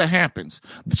time that happens,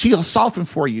 she'll soften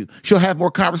for you. She'll have more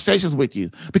conversations with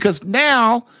you, because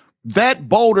now that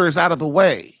boulder is out of the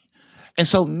way. And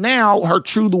so now her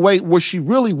the way where she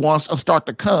really wants will start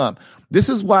to come. This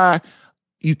is why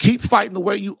you keep fighting the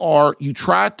way you are. You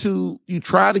try to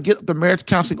get the marriage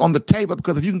counseling on the table,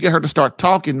 because if you can get her to start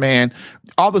talking, man,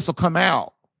 all this will come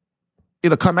out.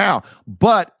 It'll come out.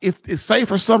 But if it's, say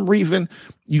for some reason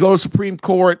you go to Supreme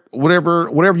Court, whatever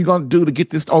you're going to do to get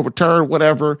this overturned,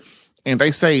 whatever, and they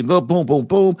say, look, boom, boom,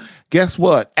 boom, guess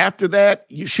what? After that,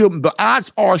 the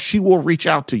odds are she will reach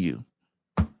out to you.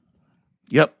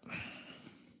 Yep.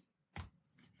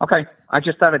 Okay. I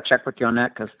just thought I'd check with you on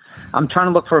that, because I'm trying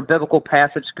to look for a biblical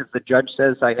passage, because the judge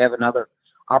says I have another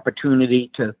opportunity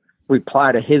to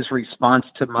reply to his response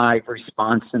to my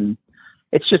response. And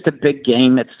it's just a big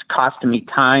game. It's costing me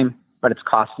time, but it's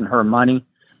costing her money,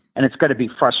 and it's going to be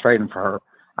frustrating for her.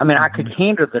 I mean, I could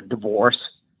handle the divorce,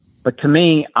 but to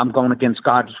me, I'm going against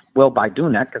God's will by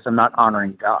doing that, because I'm not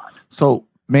honoring God. So,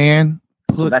 man,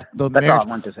 that's all I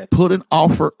want to say. Put an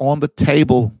offer on the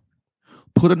table.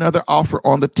 Put another offer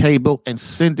on the table and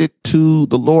send it to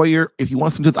the lawyer. If you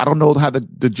want to, I don't know how the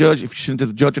judge, if you send it to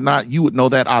the judge or not, you would know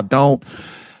that. I don't.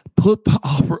 Put the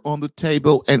offer on the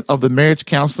table and of the marriage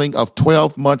counseling of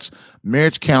 12 months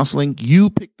marriage counseling. You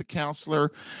pick the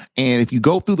counselor. And if you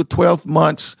go through the 12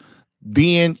 months,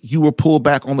 then you will pull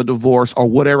back on the divorce or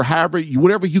whatever,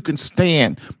 whatever you can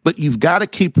stand. But you've got to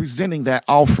keep presenting that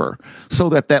offer so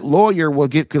that lawyer will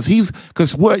get, because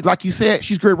like you said,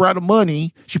 she's great out of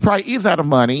money. She probably is out of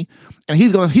money, and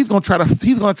he's gonna try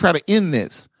to end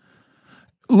this.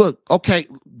 Look, okay,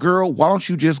 girl, why don't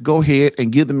you just go ahead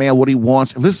and give the man what he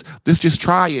wants? Let's just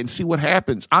try it and see what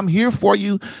happens. I'm here for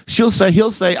you. He'll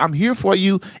say, I'm here for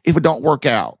you if it don't work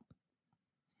out.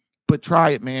 But try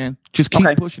it, man. Just keep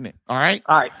pushing it. All right?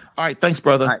 All right. Thanks,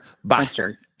 brother. All right. Bye. Thanks,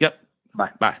 Jerry. Yep.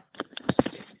 Bye.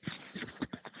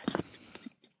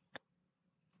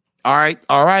 All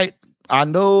right. I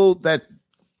know that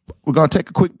we're going to take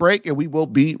a quick break, and we will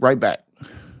be right back.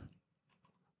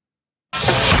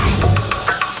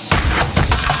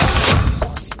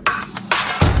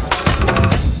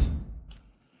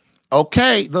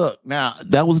 Okay, look, now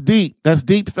that was deep. That's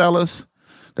deep, fellas.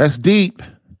 That's deep.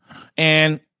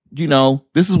 And,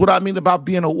 this is what I mean about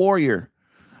being a warrior.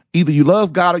 Either you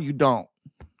love God or you don't.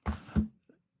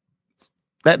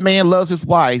 That man loves his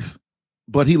wife,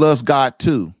 but he loves God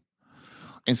too.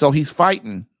 And so he's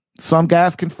fighting. Some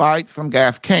guys can fight, some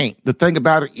guys can't. The thing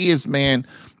about it is, man,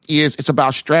 it's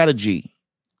about strategy.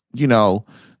 You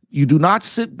do not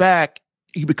sit back.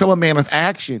 You become a man of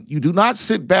action. You do not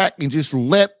sit back and just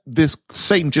let this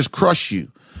Satan just crush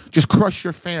you. Just crush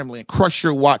your family and crush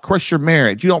your wife, crush your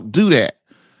marriage. You don't do that.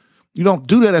 You don't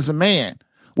do that as a man.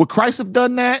 Would Christ have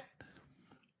done that?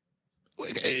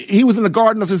 He was in the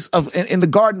garden and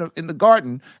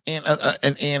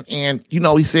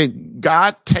he said,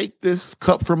 God, take this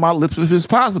cup from my lips if it's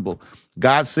possible.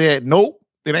 God said, nope,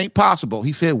 it ain't possible.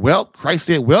 He said, Christ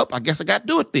said, I guess I got to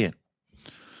do it then.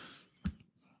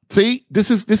 See, this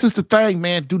is the thing,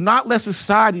 man. Do not let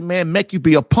society, man, make you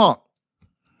be a punk.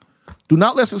 Do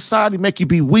not let society make you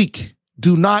be weak.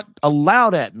 Do not allow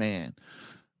that, man.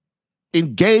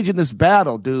 Engage in this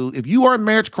battle, dude. If you are in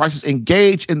marriage crisis,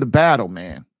 engage in the battle,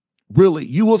 man. Really,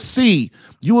 you will see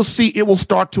it will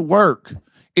start to work.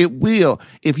 It will.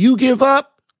 If you give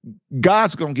up,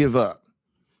 God's going to give up,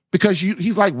 because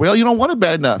he's like, you don't want it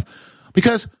bad enough,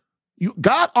 because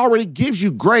God already gives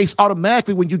you grace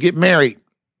automatically when you get married.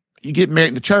 You get married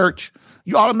in the church.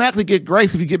 You automatically get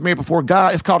grace if you get married before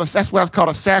God. That's why it's called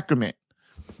a sacrament.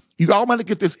 You automatically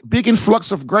get this big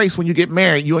influx of grace when you get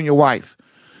married, you and your wife.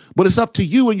 But it's up to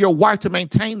you and your wife to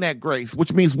maintain that grace,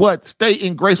 which means what? Stay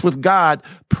in grace with God,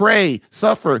 pray,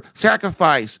 suffer,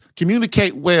 sacrifice,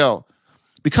 communicate well,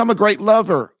 become a great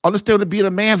lover, understand what being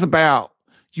a man's about.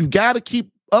 You got to keep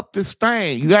up this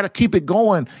thing. You got to keep it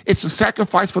going. It's a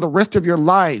sacrifice for the rest of your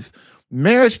life.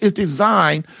 Marriage is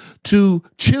designed to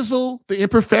chisel the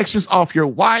imperfections off your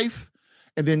wife,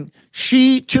 and then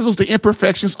she chisels the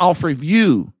imperfections off of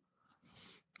you.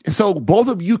 And so both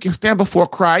of you can stand before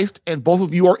Christ, and both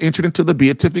of you are entered into the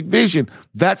beatific vision.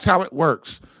 That's how it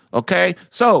works. Okay.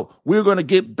 So we're going to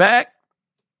get back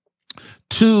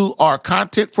to our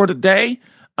content for today.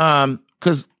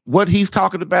 Because what he's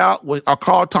talking about, what our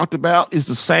Carl talked about, is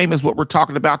the same as what we're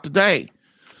talking about today.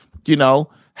 You know,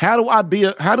 how do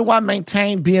I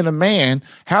maintain being a man?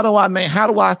 How do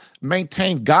I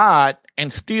maintain God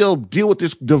and still deal with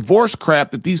this divorce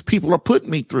crap that these people are putting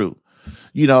me through?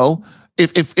 You know,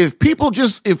 if people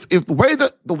just if the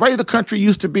way the country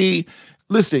used to be,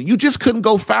 listen, you just couldn't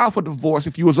go file for divorce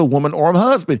if you was a woman or a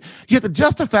husband. You have to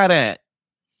justify that,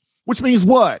 which means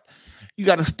what? You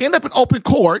got to stand up in open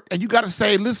court and you got to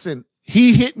say, listen,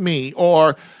 he hit me,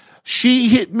 or she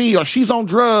hit me, or she's on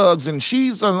drugs and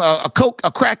she's a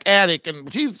crack addict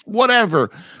and she's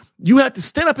whatever. You have to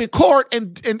stand up in court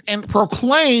and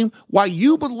proclaim why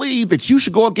you believe that you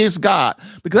should go against God,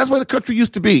 because that's where the country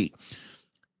used to be.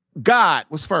 God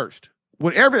was first.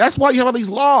 That's why you have all these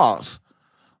laws.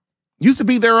 Used to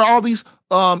be there are all these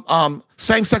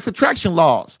same-sex attraction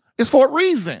laws. It's for a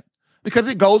reason, because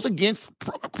it goes against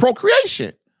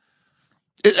procreation.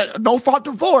 No fault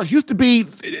divorce used to be,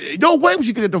 no way would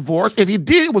you get a divorce. If you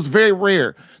did, it was very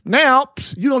rare. Now,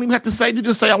 you don't even have to say, you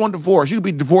just say, I want a divorce. You can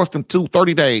be divorced in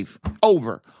 30 days,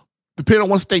 over, depending on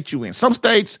what state you're in. Some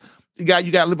states, you got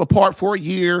to live apart for a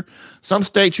year. Some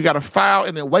states, you got to file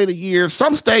and then wait a year.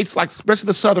 Some states, like especially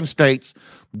the southern states,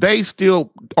 they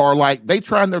still are like, they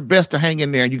trying their best to hang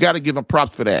in there, and you got to give them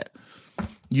props for that.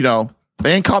 You know,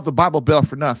 they ain't called the Bible Belt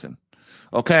for nothing.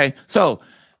 Okay, so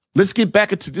let's get back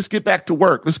to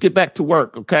work. Let's get back to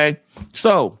work. Okay,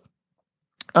 so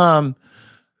we're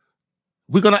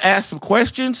going to ask some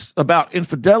questions about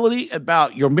infidelity,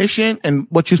 about your mission, and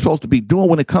what you're supposed to be doing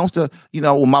when it comes to, you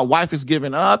know, when my wife is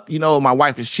giving up, you know, my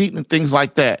wife is cheating and things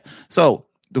like that. So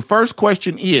the first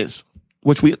question is,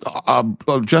 which we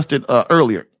adjusted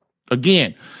earlier.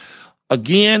 Again. The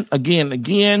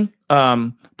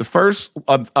first,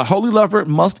 a holy lover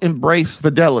must embrace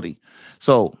fidelity.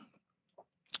 So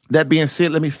that being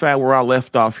said, let me find where I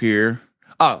left off here.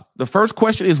 The first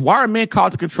question is, why are men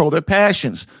called to control their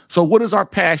passions? So what is our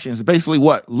passions? Basically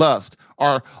what? Lust.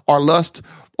 Our lust,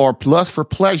 or lust for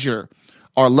pleasure,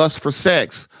 our lust for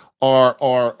sex, our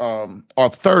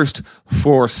thirst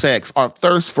for sex, our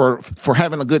thirst for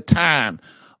having a good time,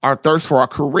 our thirst for our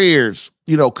careers,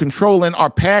 you know, controlling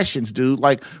our passions, dude,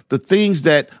 like the things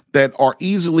that are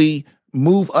easily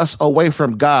move us away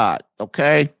from God.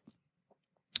 Okay.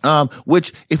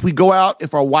 Which if we go out,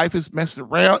 if our wife is messing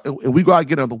around and we go out and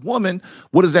get another woman,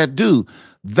 what does that do?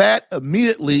 That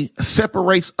immediately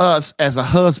separates us as a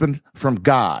husband from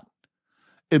God.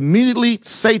 Immediately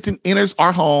Satan enters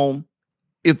our home.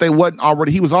 If they wasn't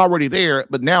already, he was already there,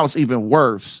 but now it's even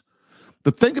worse.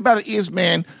 The thing about it is,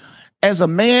 man, as a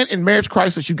man in marriage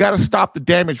crisis, you got to stop the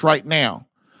damage right now.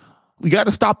 We got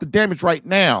to stop the damage right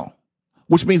now,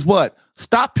 which means what?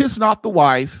 Stop pissing off the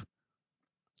wife,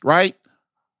 right?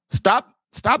 Stop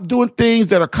doing things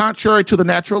that are contrary to the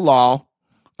natural law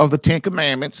of the 10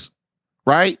 Commandments,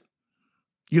 right?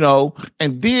 You know,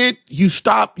 and then you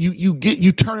stop,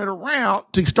 you turn it around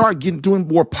to start doing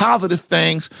more positive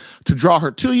things to draw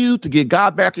her to you, to get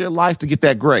God back in your life, to get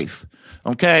that grace.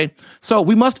 Okay. So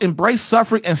we must embrace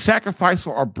suffering and sacrifice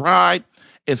for our bride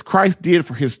as Christ did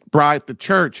for his bride, the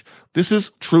church. This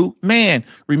is true man.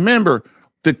 Remember,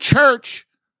 the church,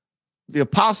 the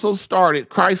apostles started,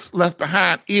 Christ left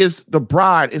behind, is the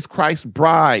bride, is Christ's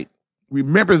bride.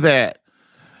 Remember that.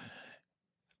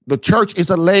 The church is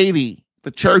a lady.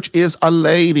 The church is a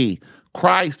lady.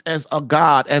 Christ as a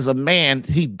God, as a man,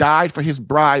 he died for his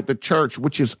bride, the church,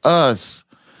 which is us.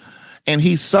 And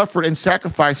he suffered and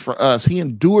sacrificed for us. He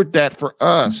endured that for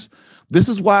us. This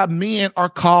is why men are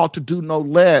called to do no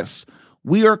less.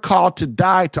 We are called to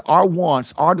die to our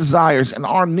wants, our desires, and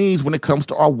our needs when it comes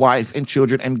to our wife and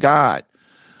children and God.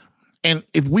 And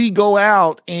if we go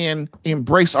out and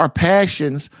embrace our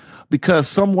passions because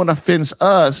someone offends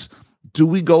us, do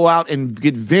we go out and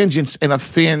get vengeance and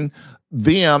offend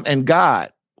them and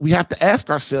God? We have to ask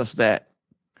ourselves that.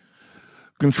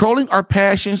 Controlling our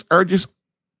passions, urges,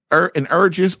 and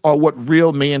urges are what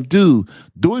real men do.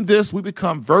 Doing this, we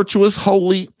become virtuous,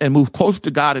 holy, and move closer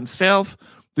to God himself.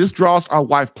 This draws our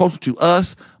wife closer to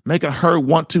us, making her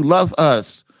want to love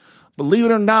us. Believe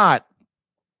it or not,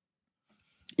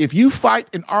 if you fight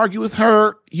and argue with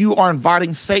her, you are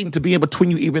inviting Satan to be in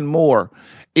between you even more.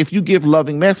 If you give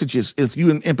loving messages, if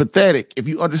you're empathetic, if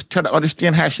you try to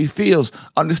understand how she feels,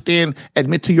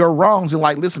 admit to your wrongs and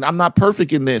like, listen, I'm not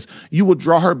perfect in this, you will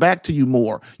draw her back to you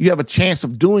more. You have a chance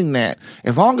of doing that.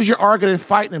 As long as you're arguing and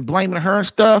fighting and blaming her and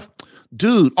stuff,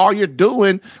 dude, all you're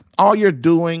doing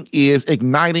is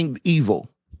igniting evil.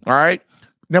 All right.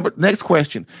 Next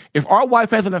question. If our wife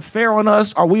has an affair on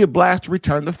us, are we obliged to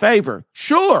return the favor?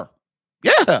 Sure.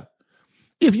 Yeah.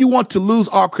 If you want to lose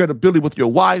all credibility with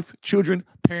your wife, children,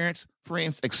 parents,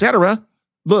 friends, etc.,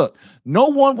 look, no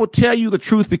one will tell you the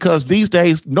truth because these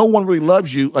days, no one really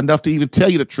loves you enough to even tell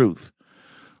you the truth.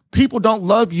 People don't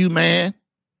love you, man.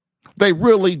 They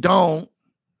really don't.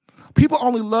 People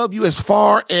only love you as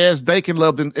far as they can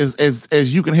love them,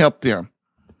 as you can help them.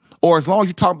 Or as long as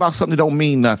you talk about something that don't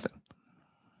mean nothing.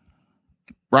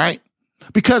 Right?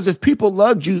 Because if people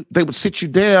loved you, they would sit you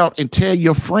down and tell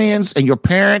your friends and your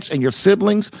parents and your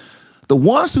siblings. The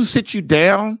ones who sit you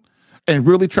down and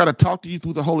really try to talk to you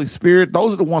through the Holy Spirit,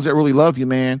 those are the ones that really love you,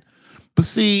 man. But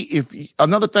see, if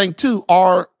another thing too,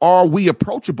 are we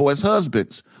approachable as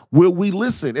husbands? Will we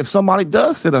listen if somebody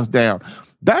does sit us down?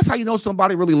 That's how you know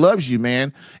somebody really loves you,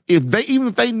 man. Even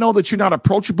if they know that you're not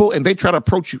approachable and they try to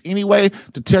approach you anyway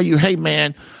to tell you, hey,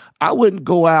 man, I wouldn't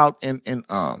go out and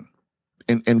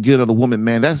get another woman,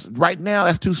 man. That's right now.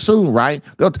 That's too soon, right?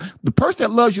 The person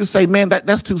that loves you say, man,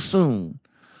 that's too soon.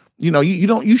 You know,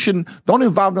 you shouldn't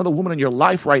involve another woman in your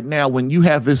life right now when you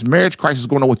have this marriage crisis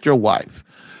going on with your wife.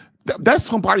 That's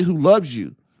somebody who loves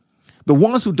you. The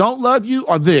ones who don't love you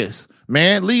are this,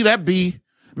 man. Leave that be,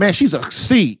 man. She's a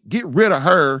C. Get rid of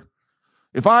her.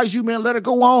 If I was you, man, let her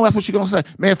go on. That's what she's gonna say,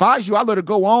 man. If I was you, I let her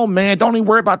go on, man. Don't even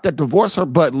worry about that. Divorce her,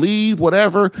 but leave,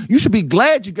 whatever. You should be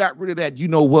glad you got rid of that. You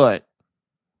know what?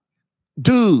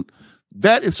 Dude,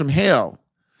 that is from hell.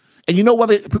 And you know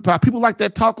why people like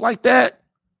that talk like that?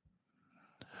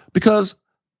 Because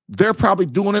they're probably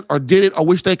doing it or did it or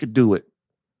wish they could do it.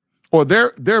 Or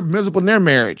they're miserable in their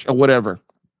marriage or whatever.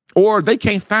 Or they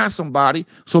can't find somebody,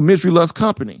 so misery loves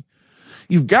company.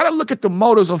 You've got to look at the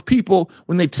motives of people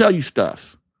when they tell you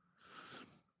stuff.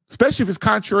 Especially if it's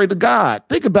contrary to God.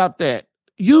 Think about that.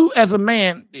 You as a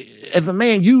man,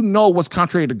 you know what's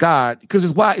contrary to God because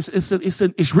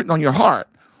it's written on your heart.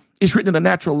 It's written in the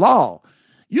natural law.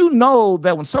 You know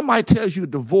that when somebody tells you to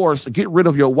divorce or get rid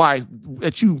of your wife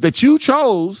that you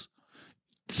chose,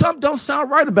 something don't sound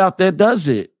right about that, does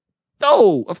it?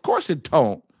 No, of course it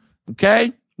don't.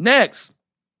 Okay. Next,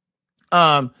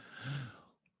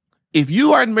 if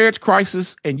you are in marriage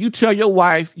crisis and you tell your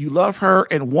wife you love her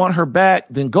and want her back,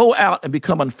 then go out and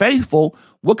become unfaithful.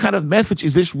 What kind of message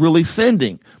is this really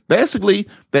sending? Basically,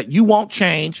 that you won't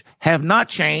change, have not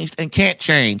changed, and can't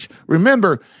change.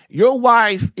 Remember, your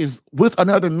wife is with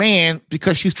another man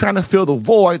because she's trying to fill the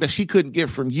void that she couldn't get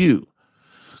from you.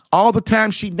 All the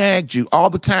time she nagged you, all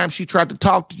the time she tried to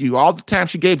talk to you, all the time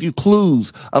she gave you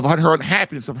clues of her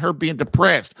unhappiness, of her being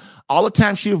depressed, all the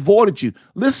time she avoided you.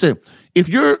 Listen, if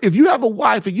you have a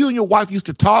wife and you and your wife used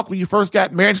to talk when you first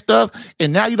got married and stuff,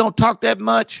 and now you don't talk that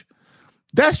much,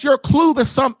 that's your clue that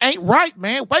something ain't right,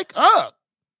 man. Wake up.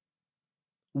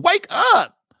 Wake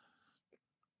up.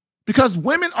 Because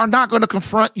women are not going to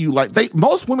confront you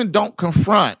most women don't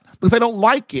confront because they don't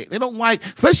like it. They don't like,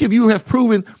 especially if you have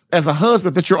proven as a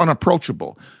husband that you're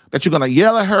unapproachable, that you're going to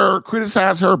yell at her,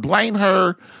 criticize her, blame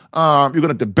her. You're going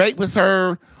to debate with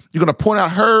her. You're going to point out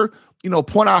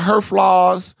her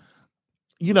flaws.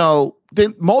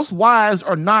 Then most wives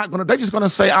are not going to, they're just going to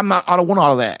say, I don't want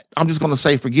all of that. I'm just going to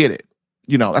say, forget it.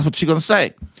 That's what she's going to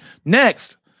say.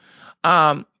 Next,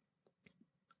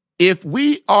 if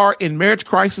we are in marriage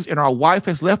crisis and our wife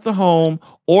has left the home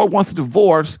or wants to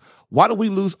divorce, why do we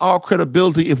lose all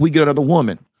credibility if we get another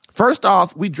woman? First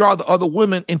off, we draw the other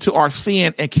woman into our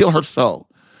sin and kill her soul.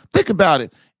 Think about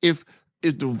it. If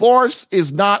divorce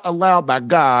is not allowed by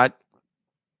God,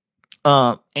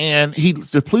 and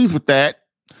he's displeased with that,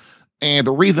 and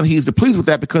the reason he's displeased with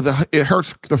that because it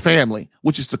hurts the family,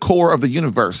 which is the core of the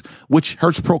universe, which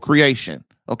hurts procreation.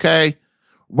 Okay,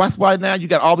 that's why now you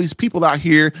got all these people out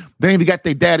here. They ain't even got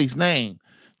their daddy's name.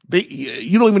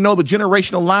 You don't even know the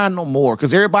generational line no more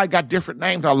because everybody got different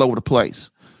names all over the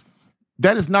place.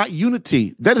 That is not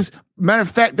unity. That is, matter of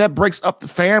fact, that breaks up the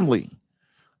family.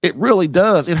 It really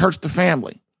does. It hurts the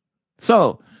family.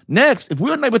 So next, if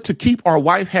we're unable to keep our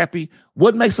wife happy,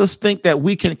 what makes us think that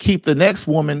we can keep the next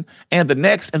woman and the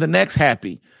next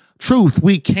happy? Truth,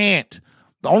 we can't.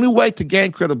 The only way to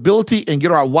gain credibility and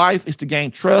get our wife is to gain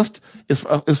trust,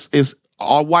 is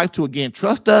our wife to again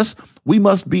trust us. We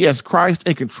must be as Christ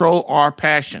and control our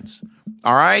passions.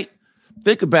 All right?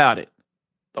 Think about it.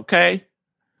 Okay?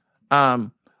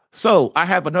 So I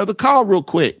have another call real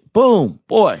quick. Boom.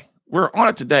 Boy, we're on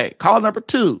it today. Call number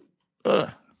 2.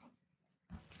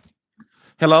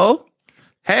 Hello?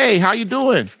 Hey, how you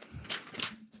doing?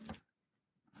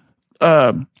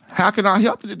 How can I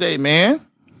help you today, man?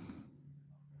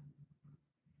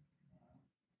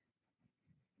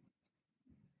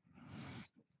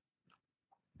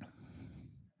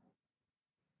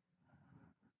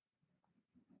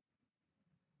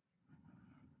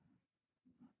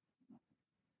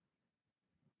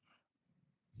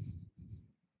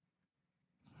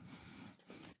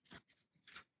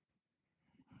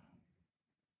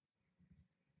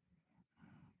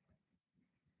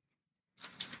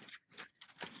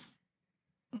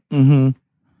 Mm-hmm.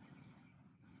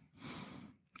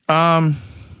 Um,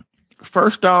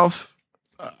 First off,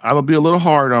 I will be a little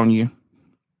hard on you.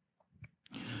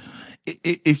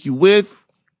 If you with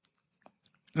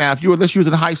now, if you were, let's use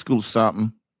it in high school or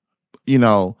something, you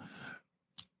know,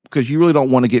 because you really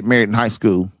don't want to get married in high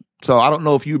school. So I don't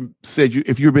know if you said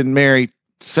if you've been married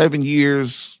 7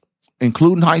 years,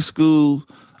 including high school.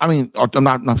 I mean,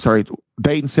 I'm sorry,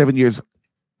 dating 7 years,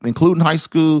 including high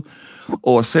school,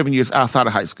 or 7 years outside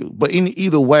of high school. But in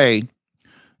either way,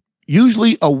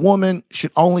 usually a woman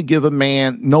should only give a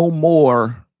man no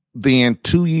more than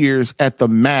 2 years at the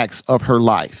max of her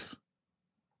life.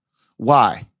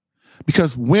 Why?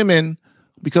 Because women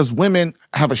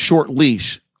have a short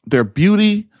leash. Their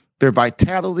beauty, their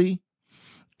vitality,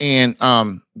 and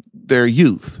their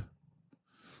youth.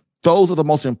 Those are the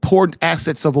most important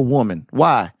assets of a woman.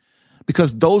 Why?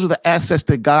 Because those are the assets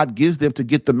that God gives them to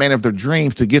get the man of their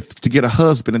dreams, to get a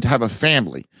husband and to have a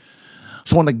family.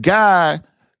 So when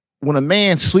a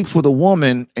man sleeps with a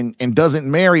woman and doesn't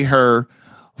marry her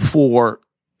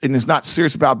and is not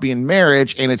serious about being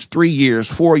marriage, and it's 3 years,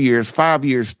 4 years, 5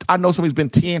 years. I know somebody's been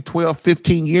 10, 12,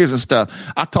 15 years and stuff.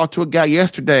 I talked to a guy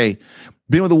yesterday,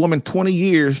 been with a woman 20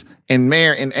 years and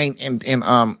married and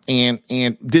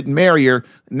didn't marry her.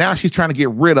 Now she's trying to get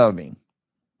rid of him.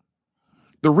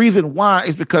 The reason why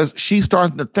is because she's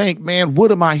starting to think, man,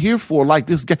 what am I here for? Like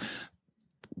this guy.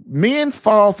 Men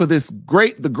fall for the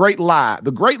great lie.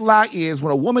 The great lie is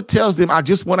when a woman tells them, I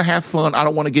just want to have fun, I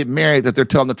don't want to get married, that they're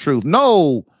telling the truth.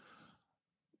 No,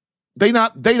 they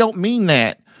don't mean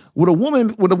that. What a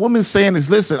woman's saying is,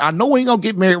 listen, I know we ain't gonna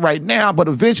get married right now, but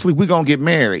eventually we're gonna get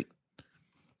married.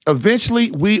 Eventually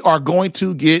we are going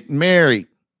to get married.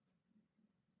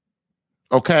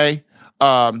 Okay.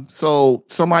 So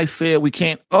somebody said we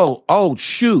can't. Oh,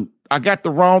 shoot. I got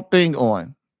the wrong thing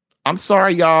on. I'm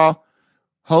sorry, y'all.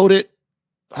 Hold it,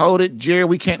 Jerry.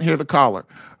 We can't hear the caller.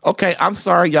 Okay, I'm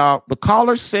sorry, y'all. The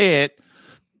caller said,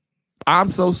 I'm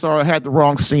so sorry, I had the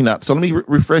wrong scene up. So let me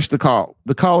refresh the call.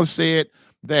 The caller said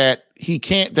that he's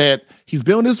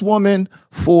been with this woman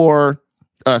for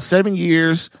 7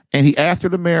 years, and he asked her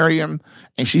to marry him,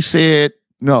 and she said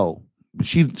no.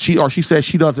 She said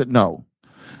she doesn't know.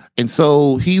 And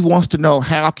so he wants to know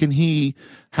how can he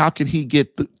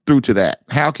get through to that?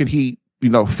 How can he,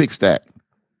 fix that?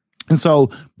 And so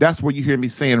that's what you hear me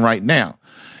saying right now,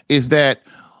 is that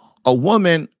a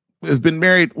woman has been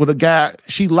married with a guy.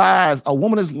 She lies. A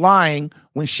woman is lying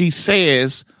when she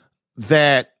says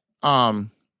that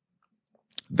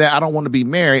that I don't want to be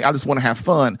married. I just want to have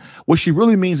fun. What she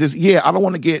really means is, yeah, I don't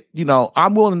want to get,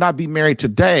 I'm willing to not be married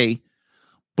today,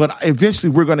 but eventually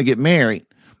we're going to get married.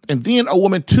 And then a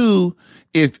woman too,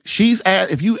 if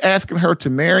you asking her to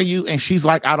marry you and she's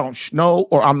like, I don't know,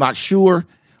 or I'm not sure,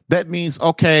 that means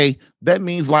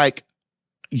like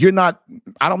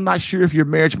I'm not sure if you're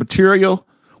marriage material.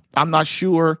 I'm not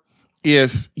sure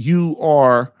if you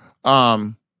are,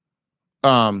 I'm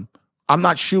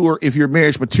not sure if you're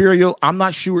marriage material. I'm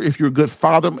not sure if you're a good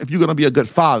father, if you're going to be a good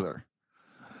father.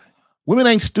 Women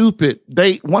ain't stupid.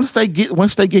 Once they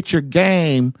get your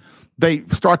game, they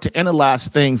start to analyze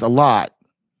things a lot.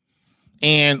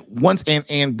 And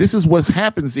this is what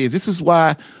happens is, this is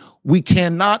why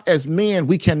as men,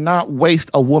 we cannot waste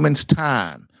a woman's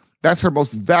time. That's her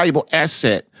most valuable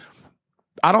asset.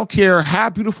 I don't care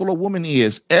how beautiful a woman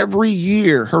is. Every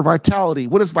year, her vitality.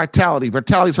 What is vitality?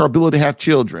 Vitality is her ability to have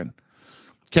children.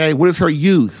 Okay. What is her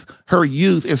youth? Her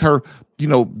youth is her,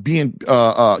 being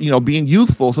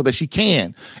youthful so that she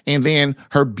can. And then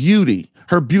her beauty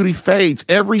fades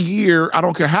every year. I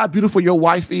don't care how beautiful your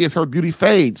wife is. Her beauty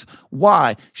fades.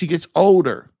 Why? She gets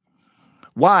older.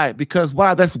 Why? Because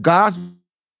that's God's.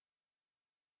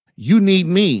 You need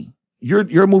me.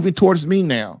 You're moving towards me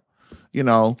now.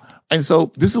 And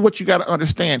so this is what you got to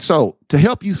understand. So to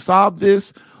help you solve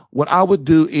this, what I would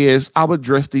do is I would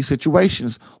address these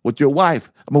situations with your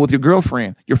wife, with your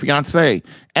girlfriend, your fiance.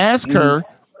 Ask her,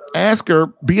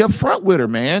 be upfront with her,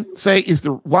 man. Say,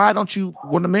 why don't you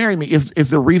want to marry me? Is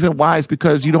the reason why is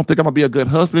because you don't think I'm gonna be a good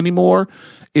husband anymore?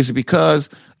 Is it because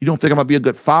you don't think I'm gonna be a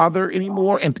good father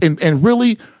anymore? And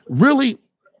really, really,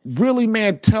 really,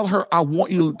 man, tell her I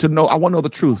want to know the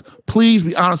truth. Please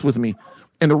be honest with me.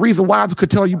 And the reason why I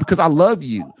could tell you because I love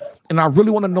you and I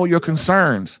really want to know your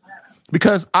concerns.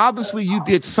 Because obviously you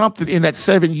did something in that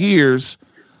 7 years,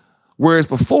 whereas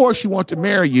before she wanted to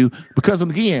marry you. Because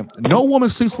again, no woman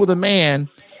sleeps with a man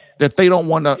that they don't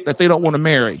want to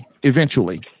marry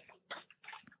eventually.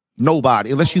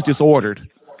 Nobody, unless she's disordered,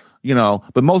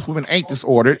 But most women ain't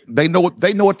disordered. They know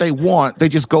what they want. They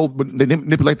just go, they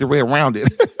manipulate their way around it.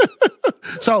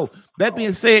 So that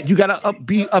being said, you gotta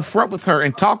be upfront with her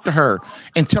and talk to her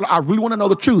and tell her I really want to know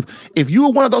the truth. If you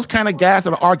are one of those kind of guys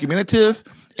that are argumentative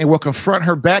and will confront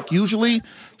her back, usually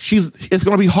it's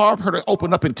going to be hard for her to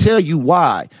open up and tell you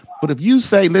why. But if you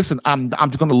say, listen, I'm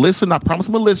just going to listen. I promise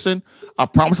I'm going to listen. I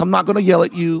promise I'm not going to yell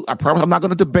at you. I promise I'm not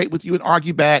going to debate with you and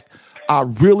argue back. I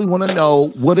really want to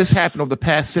know what has happened over the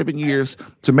past 7 years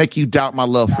to make you doubt my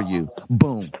love for you.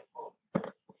 Boom.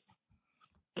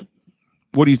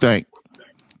 What do you think?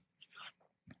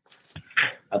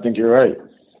 I think you're right.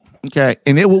 Okay.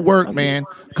 And it will work, man.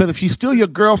 Because if she's still your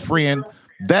girlfriend,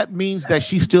 that means that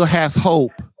she still has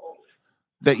hope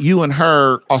that you and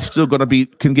her are still going to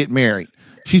can get married.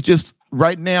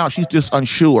 Right now, she's just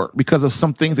unsure because of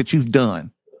some things that you've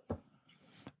done.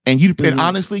 And and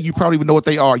honestly, you probably even know what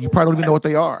they are. You probably don't even know what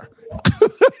they are.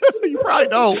 You probably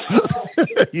don't.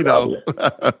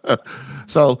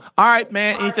 So, all right,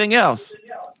 man. Anything else?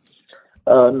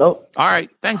 Nope. All right.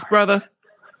 Thanks, brother.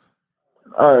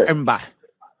 All right. And bye.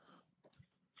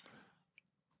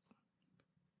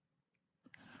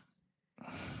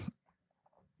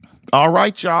 All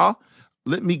right, y'all.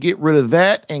 Let me get rid of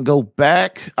that and go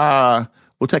back. We'll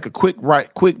take a quick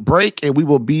break, and we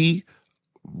will be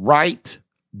right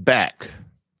back.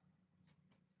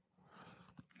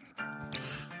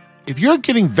 If you're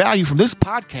getting value from this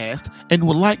podcast and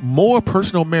would like more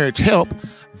personal marriage help,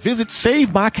 visit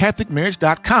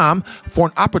SaveMyCatholicMarriage.com for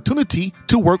an opportunity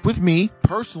to work with me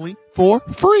personally for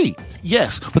free.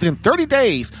 Yes, within 30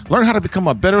 days, learn how to become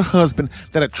a better husband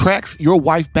that attracts your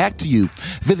wife back to you.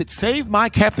 Visit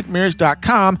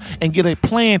SaveMyCatholicMarriage.com and get a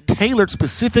plan tailored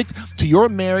specific to your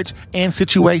marriage and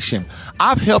situation.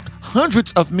 I've helped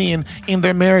hundreds of men in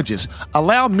their marriages.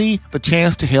 Allow me the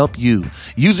chance to help you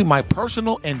using my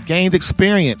personal and gained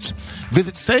experience.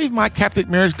 Visit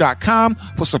SaveMyCatholicMarriage.com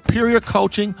for superior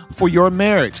coaching for your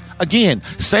marriage. Again,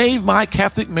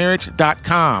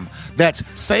 SaveMyCatholicMarriage.com. That's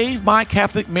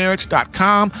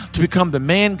SaveMyCatholicMarriage.com to become the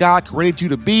man God created you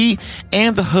to be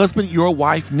and the husband your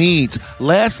wife needs.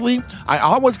 Lastly, I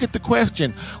always get the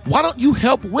question, why don't you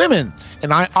help women?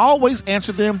 And I always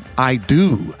answer them, I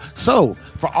do. So,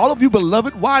 for all of you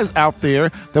beloved wives out there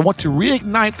that want to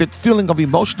reignite that feeling of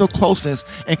emotional closeness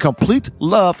and complete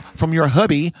love from your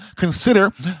hubby,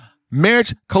 consider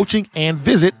marriage coaching and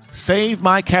visit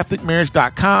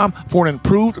SaveMyCatholicMarriage.com for an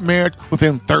improved marriage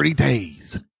within 30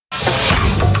 days.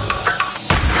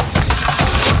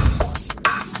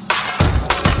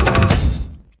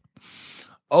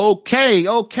 Okay,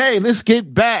 let's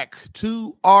get back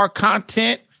to our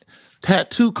content.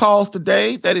 Had 2 calls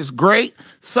today. That is great.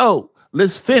 So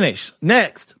let's finish.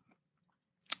 Next.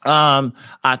 I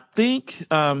think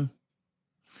I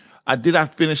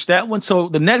finished that one. So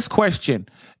the next question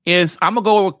is, I'm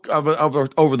going to go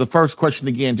over the first question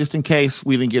again, just in case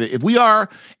we didn't get it. If we are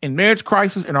in marriage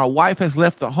crisis and our wife has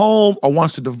left the home or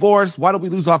wants to divorce, why do we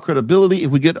lose our credibility if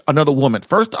we get another woman?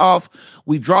 First off,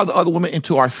 we draw the other woman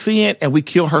into our sin and we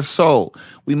kill her soul.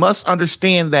 We must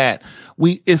understand that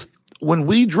when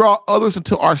we draw others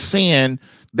into our sin,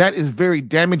 that is very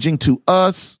damaging to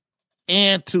us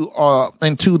and to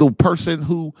the person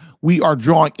who we are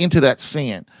drawing into that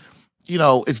sin.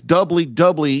 It's doubly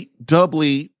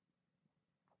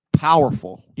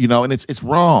powerful, and it's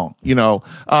wrong,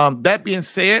 that being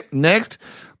said, next,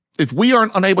 if we are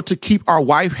unable to keep our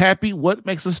wife happy, what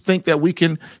makes us think that we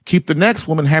can keep the next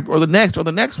woman happy or the next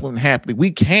woman happy?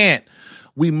 We can't.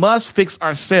 We must fix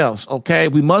ourselves. Okay.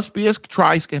 We must be as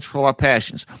Christ, control our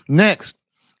passions. Next,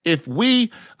 if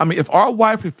our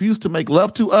wife refused to make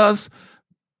love to us,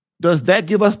 does that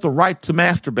give us the right to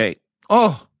masturbate?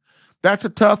 Oh, that's a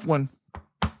tough one.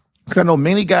 I know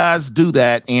many guys do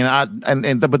that,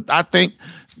 but I think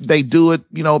they do it,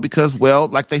 because, well,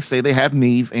 like they say, they have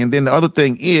needs. And then the other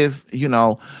thing is,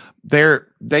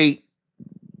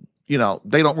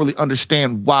 they don't really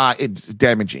understand why it's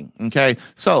damaging. Okay.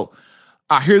 So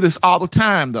I hear this all the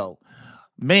time though.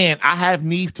 Man, I have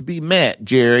needs to be met,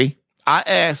 Jerry. I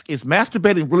ask, is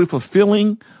masturbating really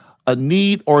fulfilling a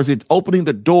need, or is it opening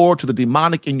the door to the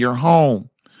demonic in your home?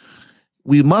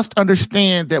 We must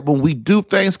understand that when we do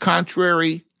things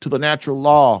contrary to the natural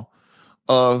law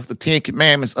of the 10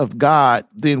 Commandments of God,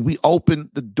 then we open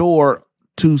the door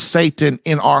to Satan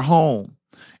in our home.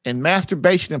 And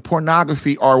masturbation and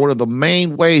pornography are one of the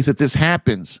main ways that this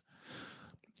happens.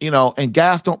 And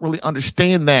guys don't really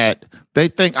understand that. They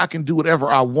think I can do whatever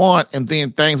I want and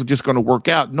then things are just going to work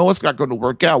out. No, it's not going to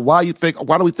work out. Why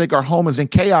do we think our home is in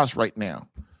chaos right now?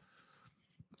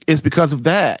 It's because of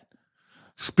that.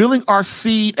 Spilling our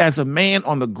seed as a man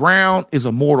on the ground is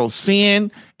a mortal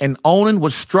sin, and Onan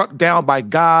was struck down by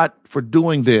God for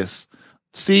doing this.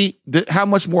 See, how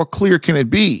much more clear can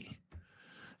it be?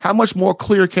 How much more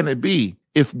clear can it be?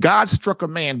 If God struck a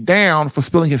man down for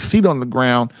spilling his seed on the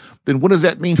ground, then what does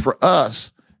that mean for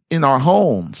us in our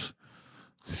homes?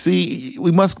 See,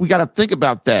 we got to think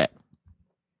about that.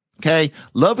 Okay.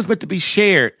 Love is meant to be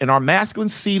shared, and our masculine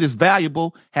seed is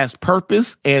valuable, has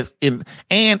purpose, and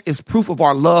is proof of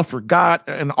our love for God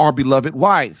and our beloved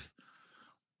wife.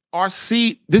 Our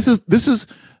seed, this is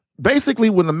basically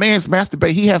when the man's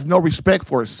masturbate, he has no respect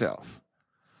for himself.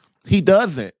 He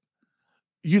doesn't,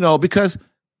 because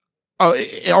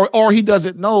or he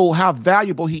doesn't know how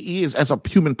valuable he is as a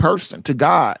human person to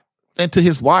God and to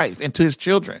his wife and to his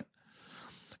children.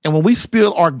 And when we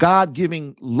spill our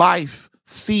God-giving life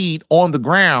seed on the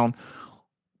ground,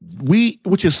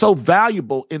 which is so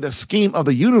valuable in the scheme of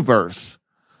the universe,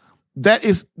 that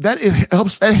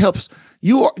helps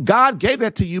you. God gave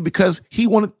that to you because he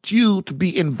wanted you to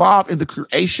be involved in the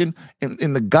creation,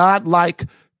 in the God-like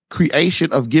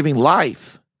creation of giving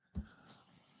life.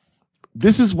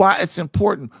 This is why it's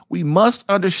important. We must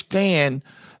understand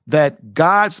that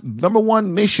God's number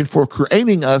one mission for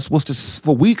creating us was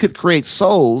for we could create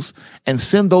souls and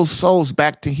send those souls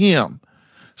back to him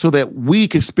so that we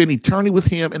could spend eternity with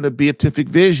him in the beatific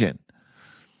vision.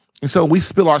 And so we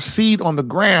spill our seed on the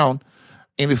ground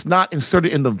and it's not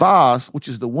inserted in the vase, which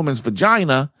is the woman's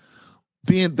vagina,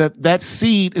 then that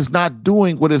seed is not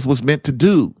doing what it was meant to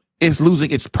do. It's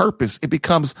losing its purpose. It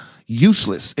becomes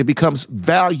useless. It becomes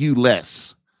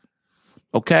valueless.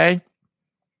 Okay?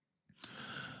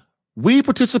 We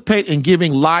participate in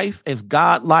giving life as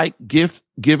God-like gift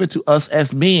given to us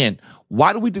as men.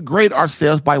 Why do we degrade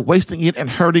ourselves by wasting it and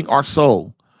hurting our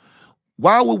soul?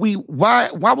 Why would we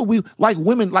like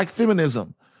women, like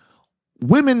feminism?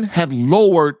 Women have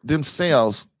lowered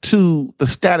themselves to the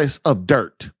status of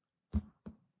dirt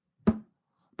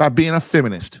by being a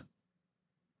feminist.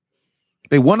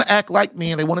 They want to act like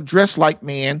men. They want to dress like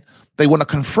men. They want to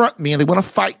confront men. They want to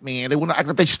fight men. They want to act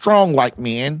like they're strong like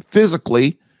men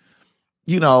physically.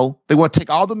 They want to take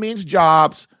all the men's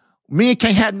jobs. We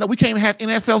can't have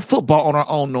NFL football on our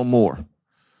own no more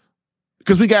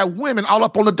because we got women all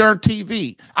up on the darn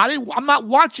TV. I'm not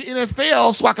watching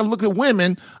NFL so I can look at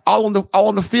women all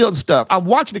on the field and stuff. I'm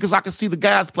watching it because I can see the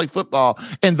guys play football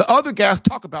and the other guys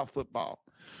talk about football.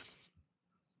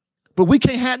 But we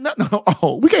can't have nothing.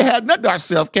 We can't have nothing to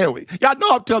ourselves, can we? Y'all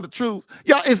know I'm telling the truth.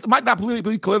 Y'all, it might not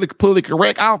be politically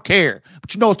correct. I don't care.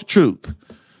 But it's the truth.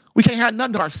 We can't have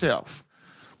nothing to ourselves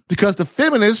because the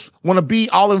feminists want to be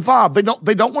all involved. They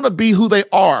don't want to be who they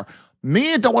are.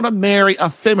 Men don't want to marry a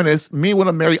feminist. Men want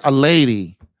to marry a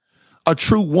lady, a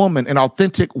true woman, an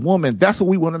authentic woman. That's what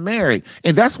we want to marry.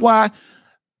 And that's why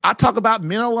I talk about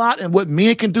men a lot and what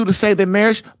men can do to save their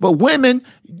marriage. But women,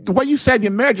 the way you save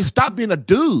your marriage is stop being a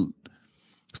dude.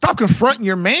 Stop confronting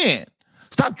your man.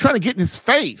 Stop trying to get in his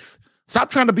face. Stop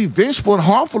trying to be vengeful and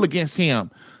harmful against him.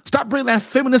 Stop bringing that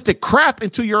feministic crap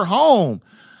into your home.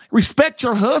 Respect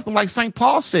your husband like St.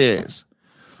 Paul says.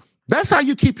 That's how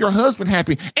you keep your husband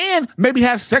happy. And maybe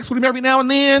have sex with him every now and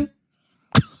then.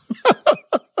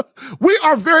 We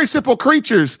are very simple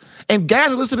creatures. And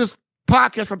guys who listen to this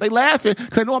podcast, they laughing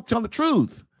because they know I'm telling the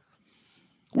truth.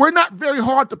 We're not very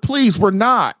hard to please. We're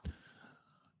not.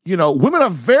 Women are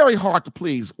very hard to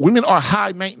please. Women are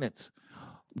high maintenance.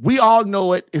 We all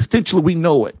know it. Instinctually, we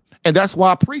know it. And that's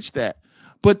why I preach that.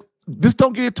 But just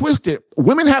don't get it twisted.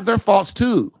 Women have their faults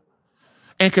too.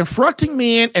 And confronting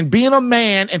men and being a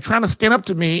man and trying to stand up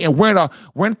to me and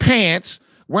wearing pants,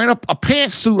 wearing a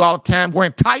pantsuit all the time,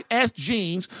 wearing tight ass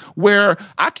jeans, where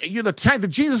the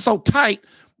jeans are so tight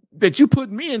that you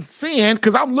put me in sin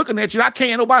because I'm looking at you. I'm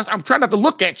trying not to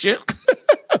look at you.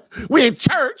 We in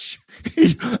church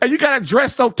and you got to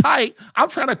dress so tight. I'm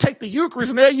trying to take the Eucharist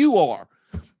and there you are.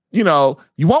 You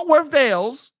won't wear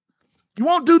veils. You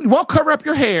won't cover up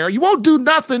your hair. You won't do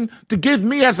nothing to give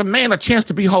me as a man a chance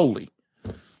to be holy.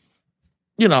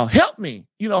 Help me.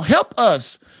 Help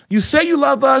us. You say you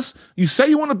love us. You say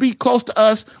you want to be close to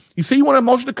us. You say you want an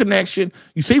emotional connection.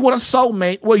 You say you want a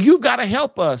soulmate. Well, you've got to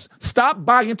help us. Stop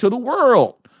buying into the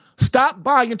world. Stop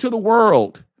buying into the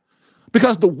world.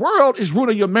 Because the world is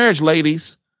ruining your marriage,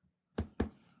 ladies.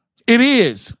 It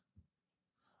is.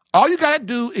 All you got to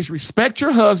do is respect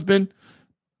your husband,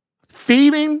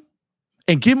 feed him,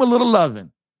 and give him a little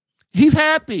loving. He's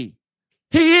happy.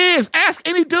 He is. Ask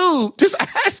any dude. Just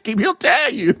ask him. He'll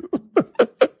tell you.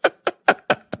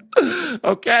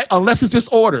 Okay? Unless it's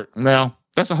disordered. Now,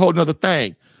 that's a whole nother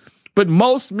thing. But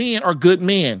most men are good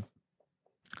men.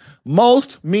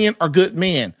 Most men are good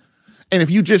men. And if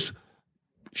you just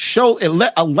show and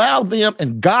allow them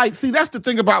and guide. See, that's the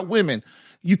thing about women.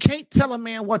 You can't tell a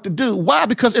man what to do. Why?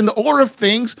 Because in the order of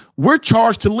things, we're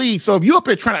charged to lead. So if you're up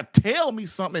here trying to tell me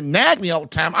something and nag me all the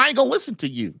time, I ain't gonna listen to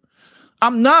you.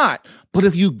 I'm not. But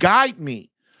if you guide me,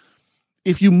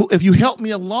 if you help me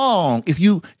along, if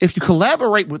you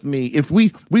collaborate with me, if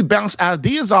we bounce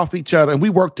ideas off each other and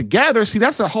we work together, see,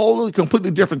 that's a whole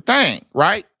completely different thing,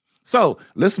 right? So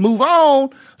let's move on.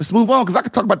 Because I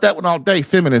could talk about that one all day.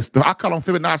 Feminists. I call them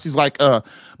feminazis like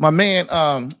my man,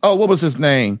 what was his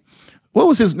name? What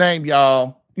was his name,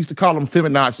 y'all? Used to call him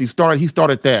feminazi. He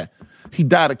started that. He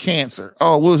died of cancer.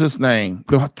 Oh, what was his name?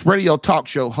 The radio talk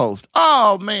show host.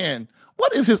 Oh, man.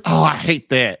 What is his? Oh, I hate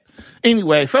that.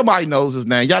 Anyway, somebody knows his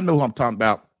name. Y'all know who I'm talking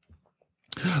about.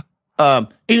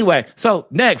 Anyway, so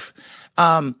next,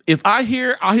 if I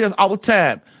hear this all the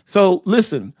time. So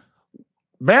listen,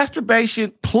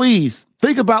 masturbation, please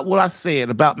think about what I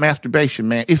said about masturbation,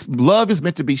 man. Love is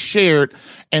meant to be shared.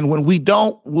 And when we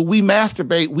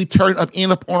masturbate, we turn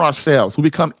in upon ourselves. We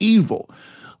become evil.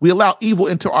 We allow evil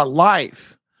into our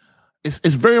life.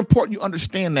 It's very important you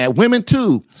understand that. Women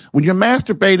too. When you're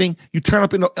masturbating, you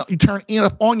turn in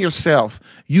upon yourself.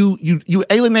 You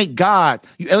alienate God.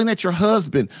 You alienate your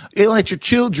husband. You alienate your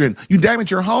children. You damage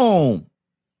your home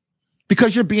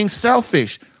because you're being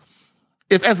selfish.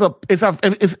 If as a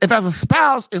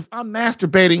spouse, if I'm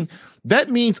masturbating, that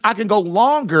means I can go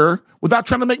longer without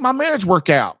trying to make my marriage work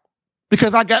out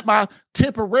because I got my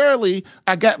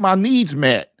needs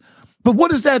met. But what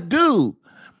does that do?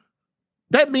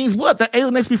 That means what? That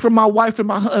alienates me from my wife and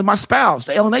my spouse.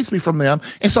 That alienates me from them,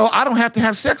 and so I don't have to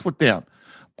have sex with them.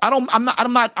 I'm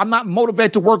not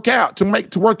motivated to work out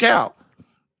to work out.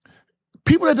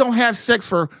 People that don't have sex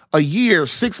for a year,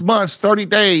 6 months, 30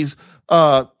 days,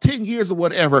 10 years or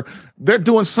whatever, they're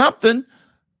doing something.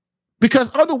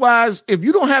 Because otherwise, if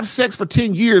you don't have sex for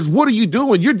 10 years, what are you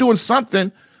doing? You're doing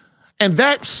something. And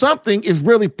that something is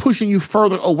really pushing you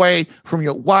further away from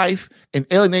your wife and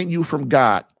alienating you from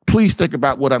God. Please think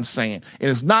about what I'm saying. And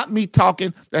it's not me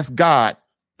talking. That's God.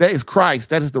 That is Christ.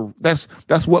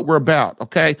 That's what we're about.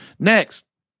 Okay. Next,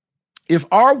 if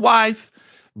our wife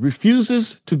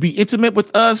refuses to be intimate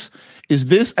with us, is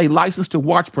this a license to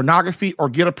watch pornography or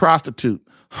get a prostitute?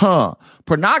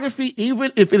 Pornography,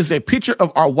 even if it is a picture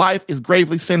of our wife, is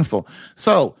gravely sinful.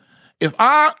 So if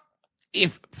I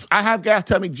have guys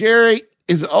tell me, Jerry,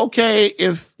 is it okay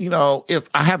if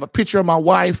I have a picture of my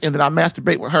wife and then I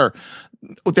masturbate with her?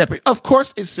 With that, of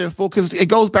course it's sinful because it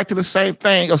goes back to the same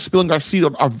thing of spilling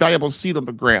our valuable seed on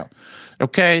the ground.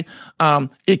 Okay.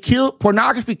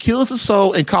 Pornography kills the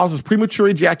soul and causes premature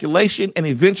ejaculation and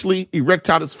eventually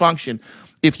erectile dysfunction.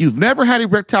 If you've never had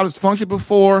erectile dysfunction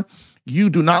before, you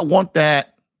do not want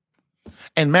that.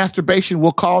 And masturbation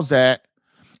will cause that.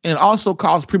 And it also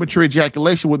causes premature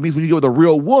ejaculation, which means when you get with a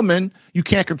real woman, you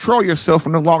can't control yourself for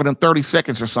no longer than 30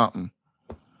 seconds or something.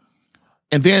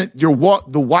 And then the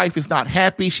wife is not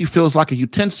happy. She feels like a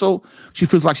utensil. She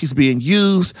feels like she's being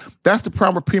used. That's the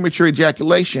problem with premature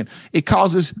ejaculation. It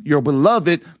causes your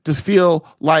beloved to feel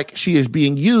like she is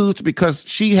being used because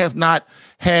she has not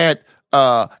had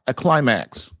a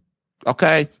climax.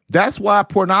 Okay? That's why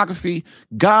pornography,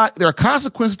 there are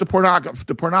consequences to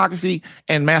pornography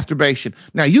and masturbation.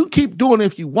 Now, you keep doing it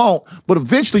if you want, but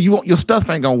eventually your stuff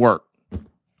ain't going to work.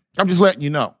 I'm just letting you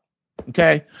know.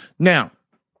 Okay? Now,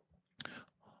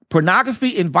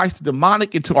 pornography invites the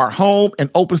demonic into our home and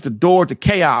opens the door to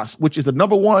chaos, which is the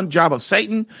number one job of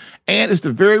Satan, and is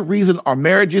the very reason our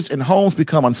marriages and homes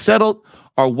become unsettled,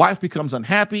 our wife becomes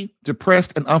unhappy,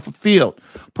 depressed, and unfulfilled.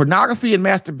 Pornography and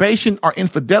masturbation are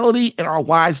infidelity, and our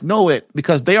wives know it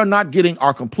because they are not getting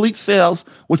our complete selves,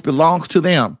 which belongs to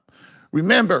them.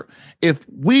 Remember, if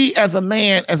we as a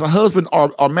man, as a husband are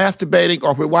masturbating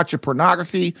or if we're watching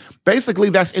pornography, basically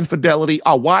that's infidelity.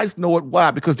 Our wives know it.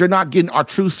 Why? Because they're not getting our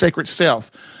true sacred self.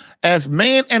 As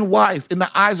man and wife, in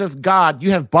the eyes of God, you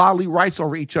have bodily rights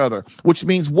over each other, which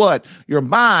means what? Your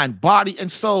mind, body,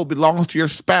 and soul belongs to your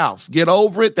spouse. Get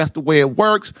over it. That's the way it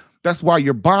works. That's why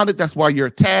you're bonded. That's why you're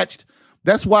attached.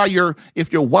 That's why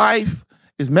if your wife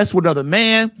is messing with another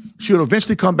man, she'll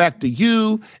eventually come back to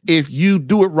you if you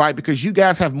do it right, because you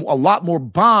guys have a lot more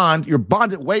bond. You're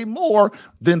bonded way more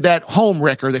than that home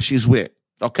wrecker that she's with.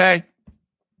 Okay.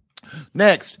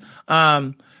 Next,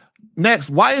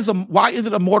 why is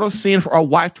it a mortal sin for our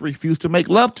wife to refuse to make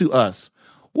love to us?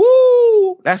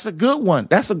 Woo! That's a good one.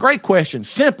 That's a great question.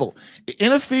 Simple. It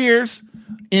interferes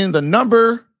in the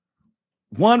number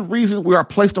one reason we are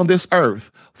placed on this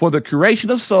earth, for the creation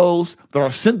of souls that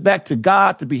are sent back to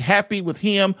God to be happy with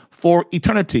him for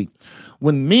eternity.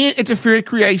 When men interfere in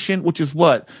creation, which is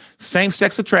what?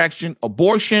 Same-sex attraction,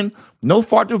 abortion, no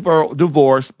fault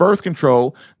divorce, birth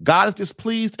control, God is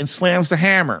displeased and slams the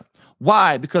hammer.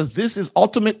 Why? Because this is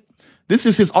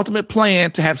his ultimate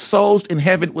plan to have souls in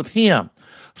heaven with him.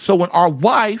 So when our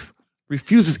wife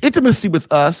refuses intimacy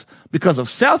with us because of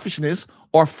selfishness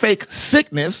or fake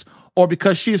sickness, or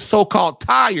because she is so-called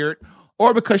tired,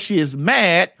 or because she is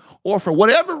mad, or for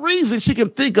whatever reason she can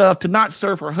think of to not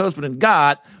serve her husband and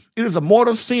God, it is a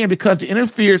mortal sin because it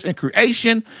interferes in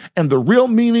creation and the real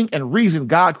meaning and reason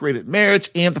God created marriage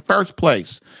in the first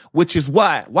place, which is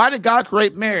why. Why did God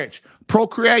create marriage?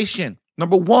 Procreation.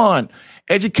 Number one,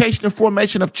 education and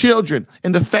formation of children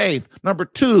in the faith. Number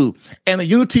two, and the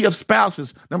unity of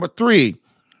spouses. Number three,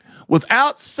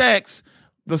 without sex,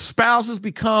 the spouses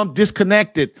become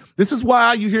disconnected. This is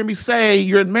why you hear me say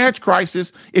you're in marriage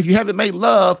crisis if you haven't made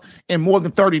love in more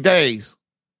than 30 days.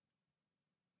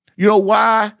 You know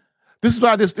why? This is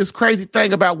why this crazy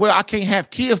thing about, well, I can't have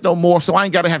kids no more, so I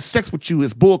ain't got to have sex with you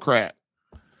is bullcrap.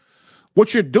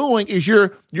 What you're doing is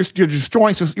you're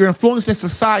destroying, you're influencing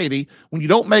society when you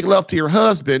don't make love to your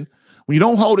husband, when you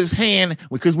don't hold his hand,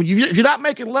 because if you're not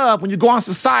making love, when you go on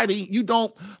society, you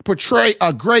don't portray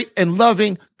a great and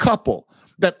loving couple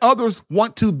that others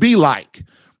want to be like.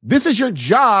 This is your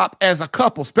job as a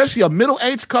couple, especially a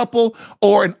middle-aged couple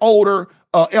or an older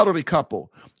elderly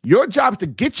couple. Your job is to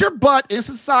get your butt in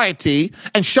society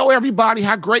and show everybody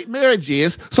how great marriage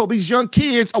is, so these young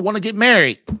kids want to get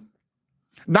married.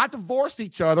 Not divorce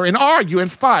each other and argue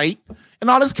and fight and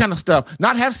all this kind of stuff.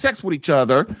 Not have sex with each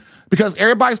other because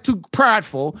everybody's too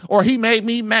prideful or he made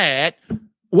me mad,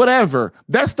 whatever.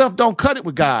 That stuff don't cut it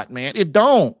with God, man. It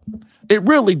don't. It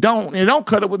really don't. It don't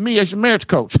cut it with me as your marriage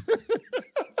coach.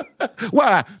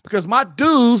 Why? Because my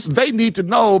dudes, they need to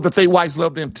know that their wives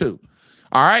love them too.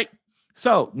 All right?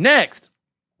 So next,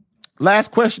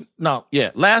 last question.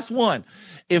 Last one.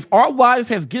 If our wife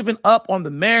has given up on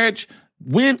the marriage,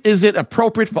 when is it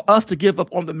appropriate for us to give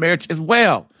up on the marriage as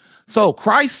well? So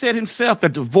Christ said himself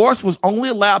that divorce was only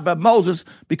allowed by Moses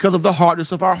because of the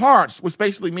hardness of our hearts, which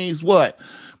basically means what?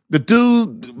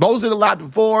 Moses allowed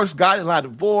divorce, God allowed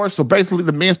divorce. So basically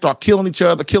the men start killing each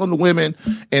other, killing the women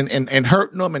and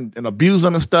hurting them and abusing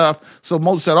them and stuff. So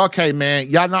Moses said, okay, man,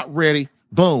 y'all not ready.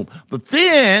 Boom. But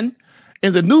then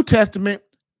in the New Testament,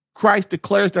 Christ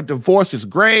declares that divorce is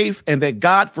grave and that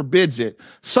God forbids it.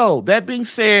 So that being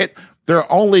said, there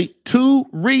are only two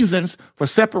reasons for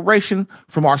separation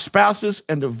from our spouses,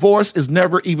 and divorce is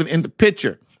never even in the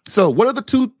picture. So what are the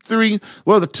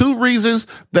two reasons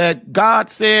that God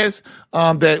says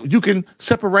that you can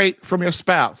separate from your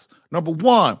spouse? Number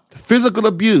one, physical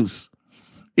abuse.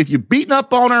 If you're beating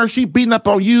up on her, she beating up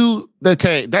on you,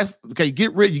 okay, you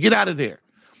get out of there.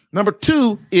 Number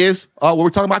two is what we're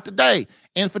talking about today,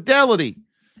 infidelity,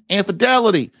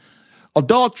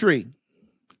 adultery,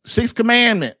 sixth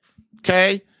commandment.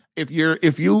 Okay, if your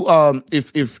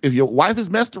wife is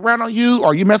messed around on you,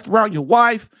 or you messed around your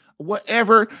wife,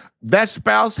 whatever, that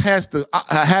spouse has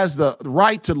the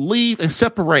right to leave and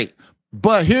separate.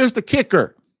 But here's the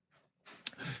kicker.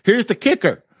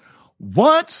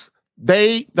 Once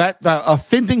the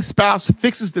offending spouse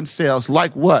fixes themselves,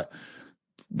 like what?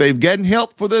 They've gotten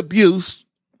help for the abuse.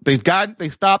 They stopped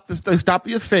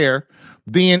the affair.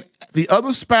 Then the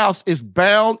other spouse is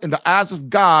bound in the eyes of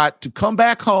God to come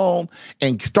back home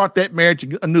and start that marriage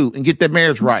anew and get that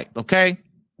marriage right. Okay.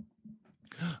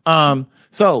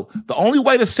 So the only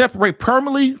way to separate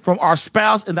permanently from our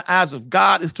spouse in the eyes of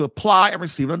God is to apply and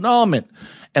receive an annulment.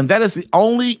 And that is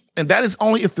only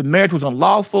if the marriage was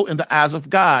unlawful in the eyes of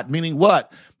God. Meaning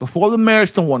what? Before the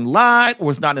marriage, someone lied or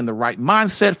was not in the right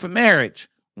mindset for marriage.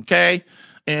 Okay.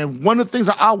 And one of the things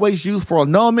I always use for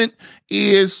annulment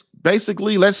is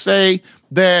basically, let's say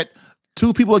that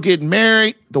Two people are getting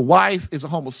married. The wife is a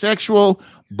homosexual,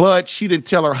 but she didn't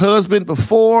tell her husband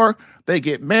before they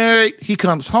get married. He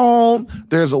comes home.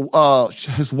 There's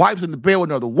his wife's in the bed with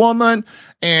another woman,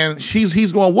 and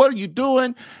he's going, "What are you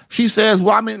doing?" She says,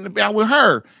 "Well, I'm in the bed with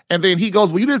her." And then he goes,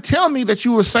 "Well, you didn't tell me that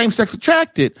you were same-sex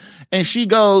attracted." And she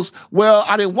goes, "Well,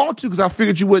 I didn't want to because I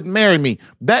figured you wouldn't marry me."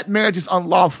 That marriage is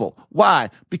unlawful. Why?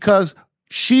 Because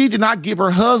she did not give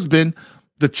her husband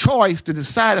the choice to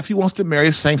decide if he wants to marry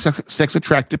a same-sex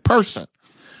attracted person.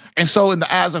 And so in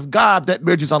the eyes of God, that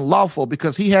marriage is unlawful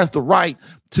because he has the right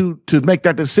to make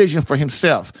that decision for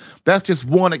himself. That's just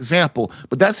one example.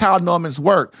 But that's how annulments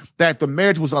work, that the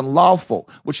marriage was unlawful,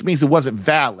 which means it wasn't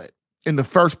valid in the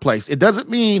first place. It doesn't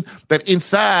mean that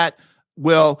inside,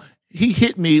 well, he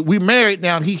hit me, we're married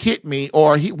now and he hit me,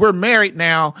 or we're married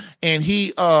now and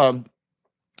he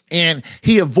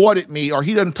avoided me, or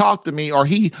he doesn't talk to me, or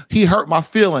he hurt my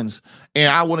feelings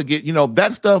and I want to get,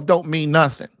 that stuff don't mean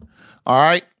nothing. All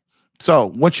right.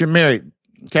 So once you're married,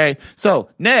 okay. So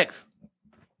next,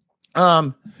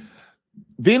 then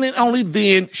and only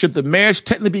then should the marriage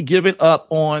technically be given up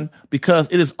on, because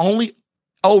it is only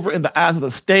over in the eyes of the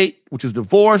state, which is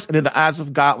divorce, and in the eyes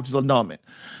of God, which is annulment.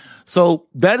 So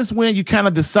that is when you kind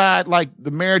of decide, like,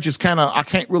 the marriage is kind of, I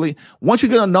can't really, once you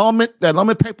get annulment, that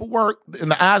annulment paperwork, in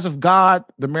the eyes of God,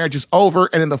 the marriage is over.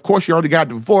 And then, of course, you already got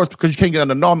a divorce because you can't get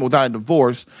an annulment without a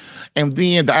divorce. And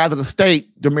then the eyes of the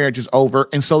state, the marriage is over.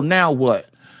 And so now what?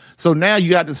 So now you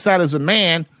got to decide as a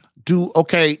man, she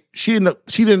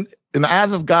didn't, in the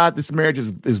eyes of God, this marriage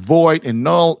is void and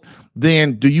null.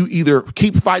 Then do you either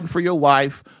keep fighting for your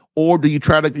wife, or do you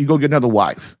you go get another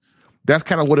wife? That's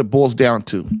kind of what it boils down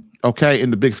to. Okay, in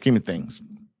the big scheme of things.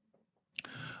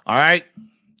 All right.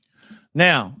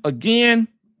 Now, again,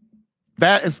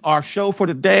 that is our show for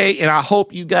today, and I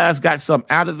hope you guys got something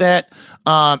out of that.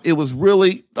 It was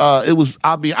really,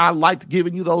 I liked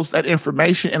giving you that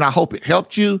information, and I hope it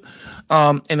helped you.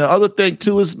 And the other thing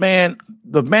too is,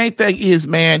 the main thing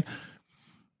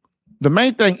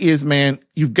is,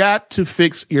 you've got to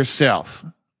fix yourself.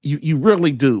 You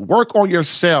really do. Work on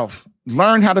yourself.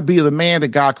 Learn how to be the man that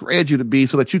God created you to be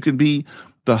so that you can be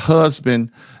the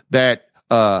husband that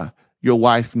your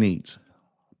wife needs.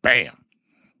 Bam.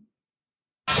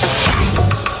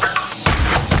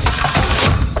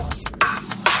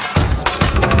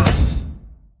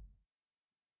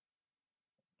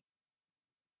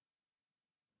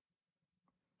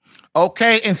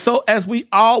 Okay, and so as we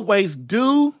always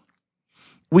do,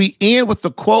 we end with the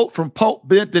quote from Pope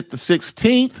Benedict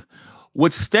XVI,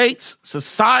 which states,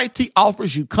 "Society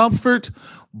offers you comfort,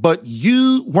 but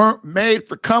you weren't made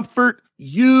for comfort.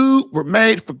 You were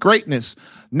made for greatness.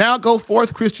 Now go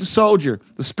forth, Christian soldier.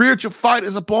 The spiritual fight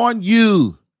is upon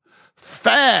you.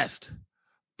 Fast,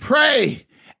 pray,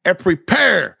 and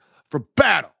prepare for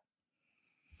battle."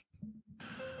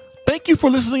 Thank you for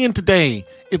listening in today.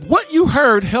 If what you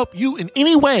heard helped you in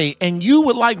any way and you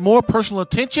would like more personal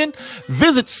attention,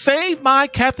 visit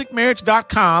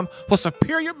SaveMyCatholicMarriage.com for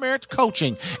superior marriage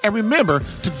coaching. And remember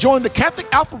to join the Catholic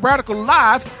Alpha Radical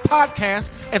Live podcast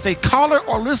as a caller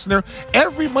or listener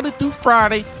every Monday through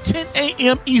Friday, 10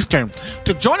 a.m. Eastern.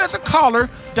 To join as a caller,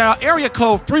 dial area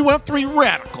code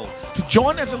 313-RADICAL. To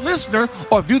join as a listener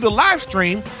or view the live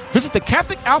stream, visit the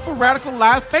Catholic Alpha Radical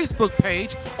Live Facebook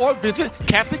page or visit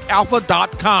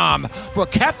CatholicAlpha.com for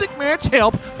Catholic marriage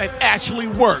help that actually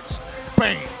works.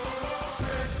 Bam.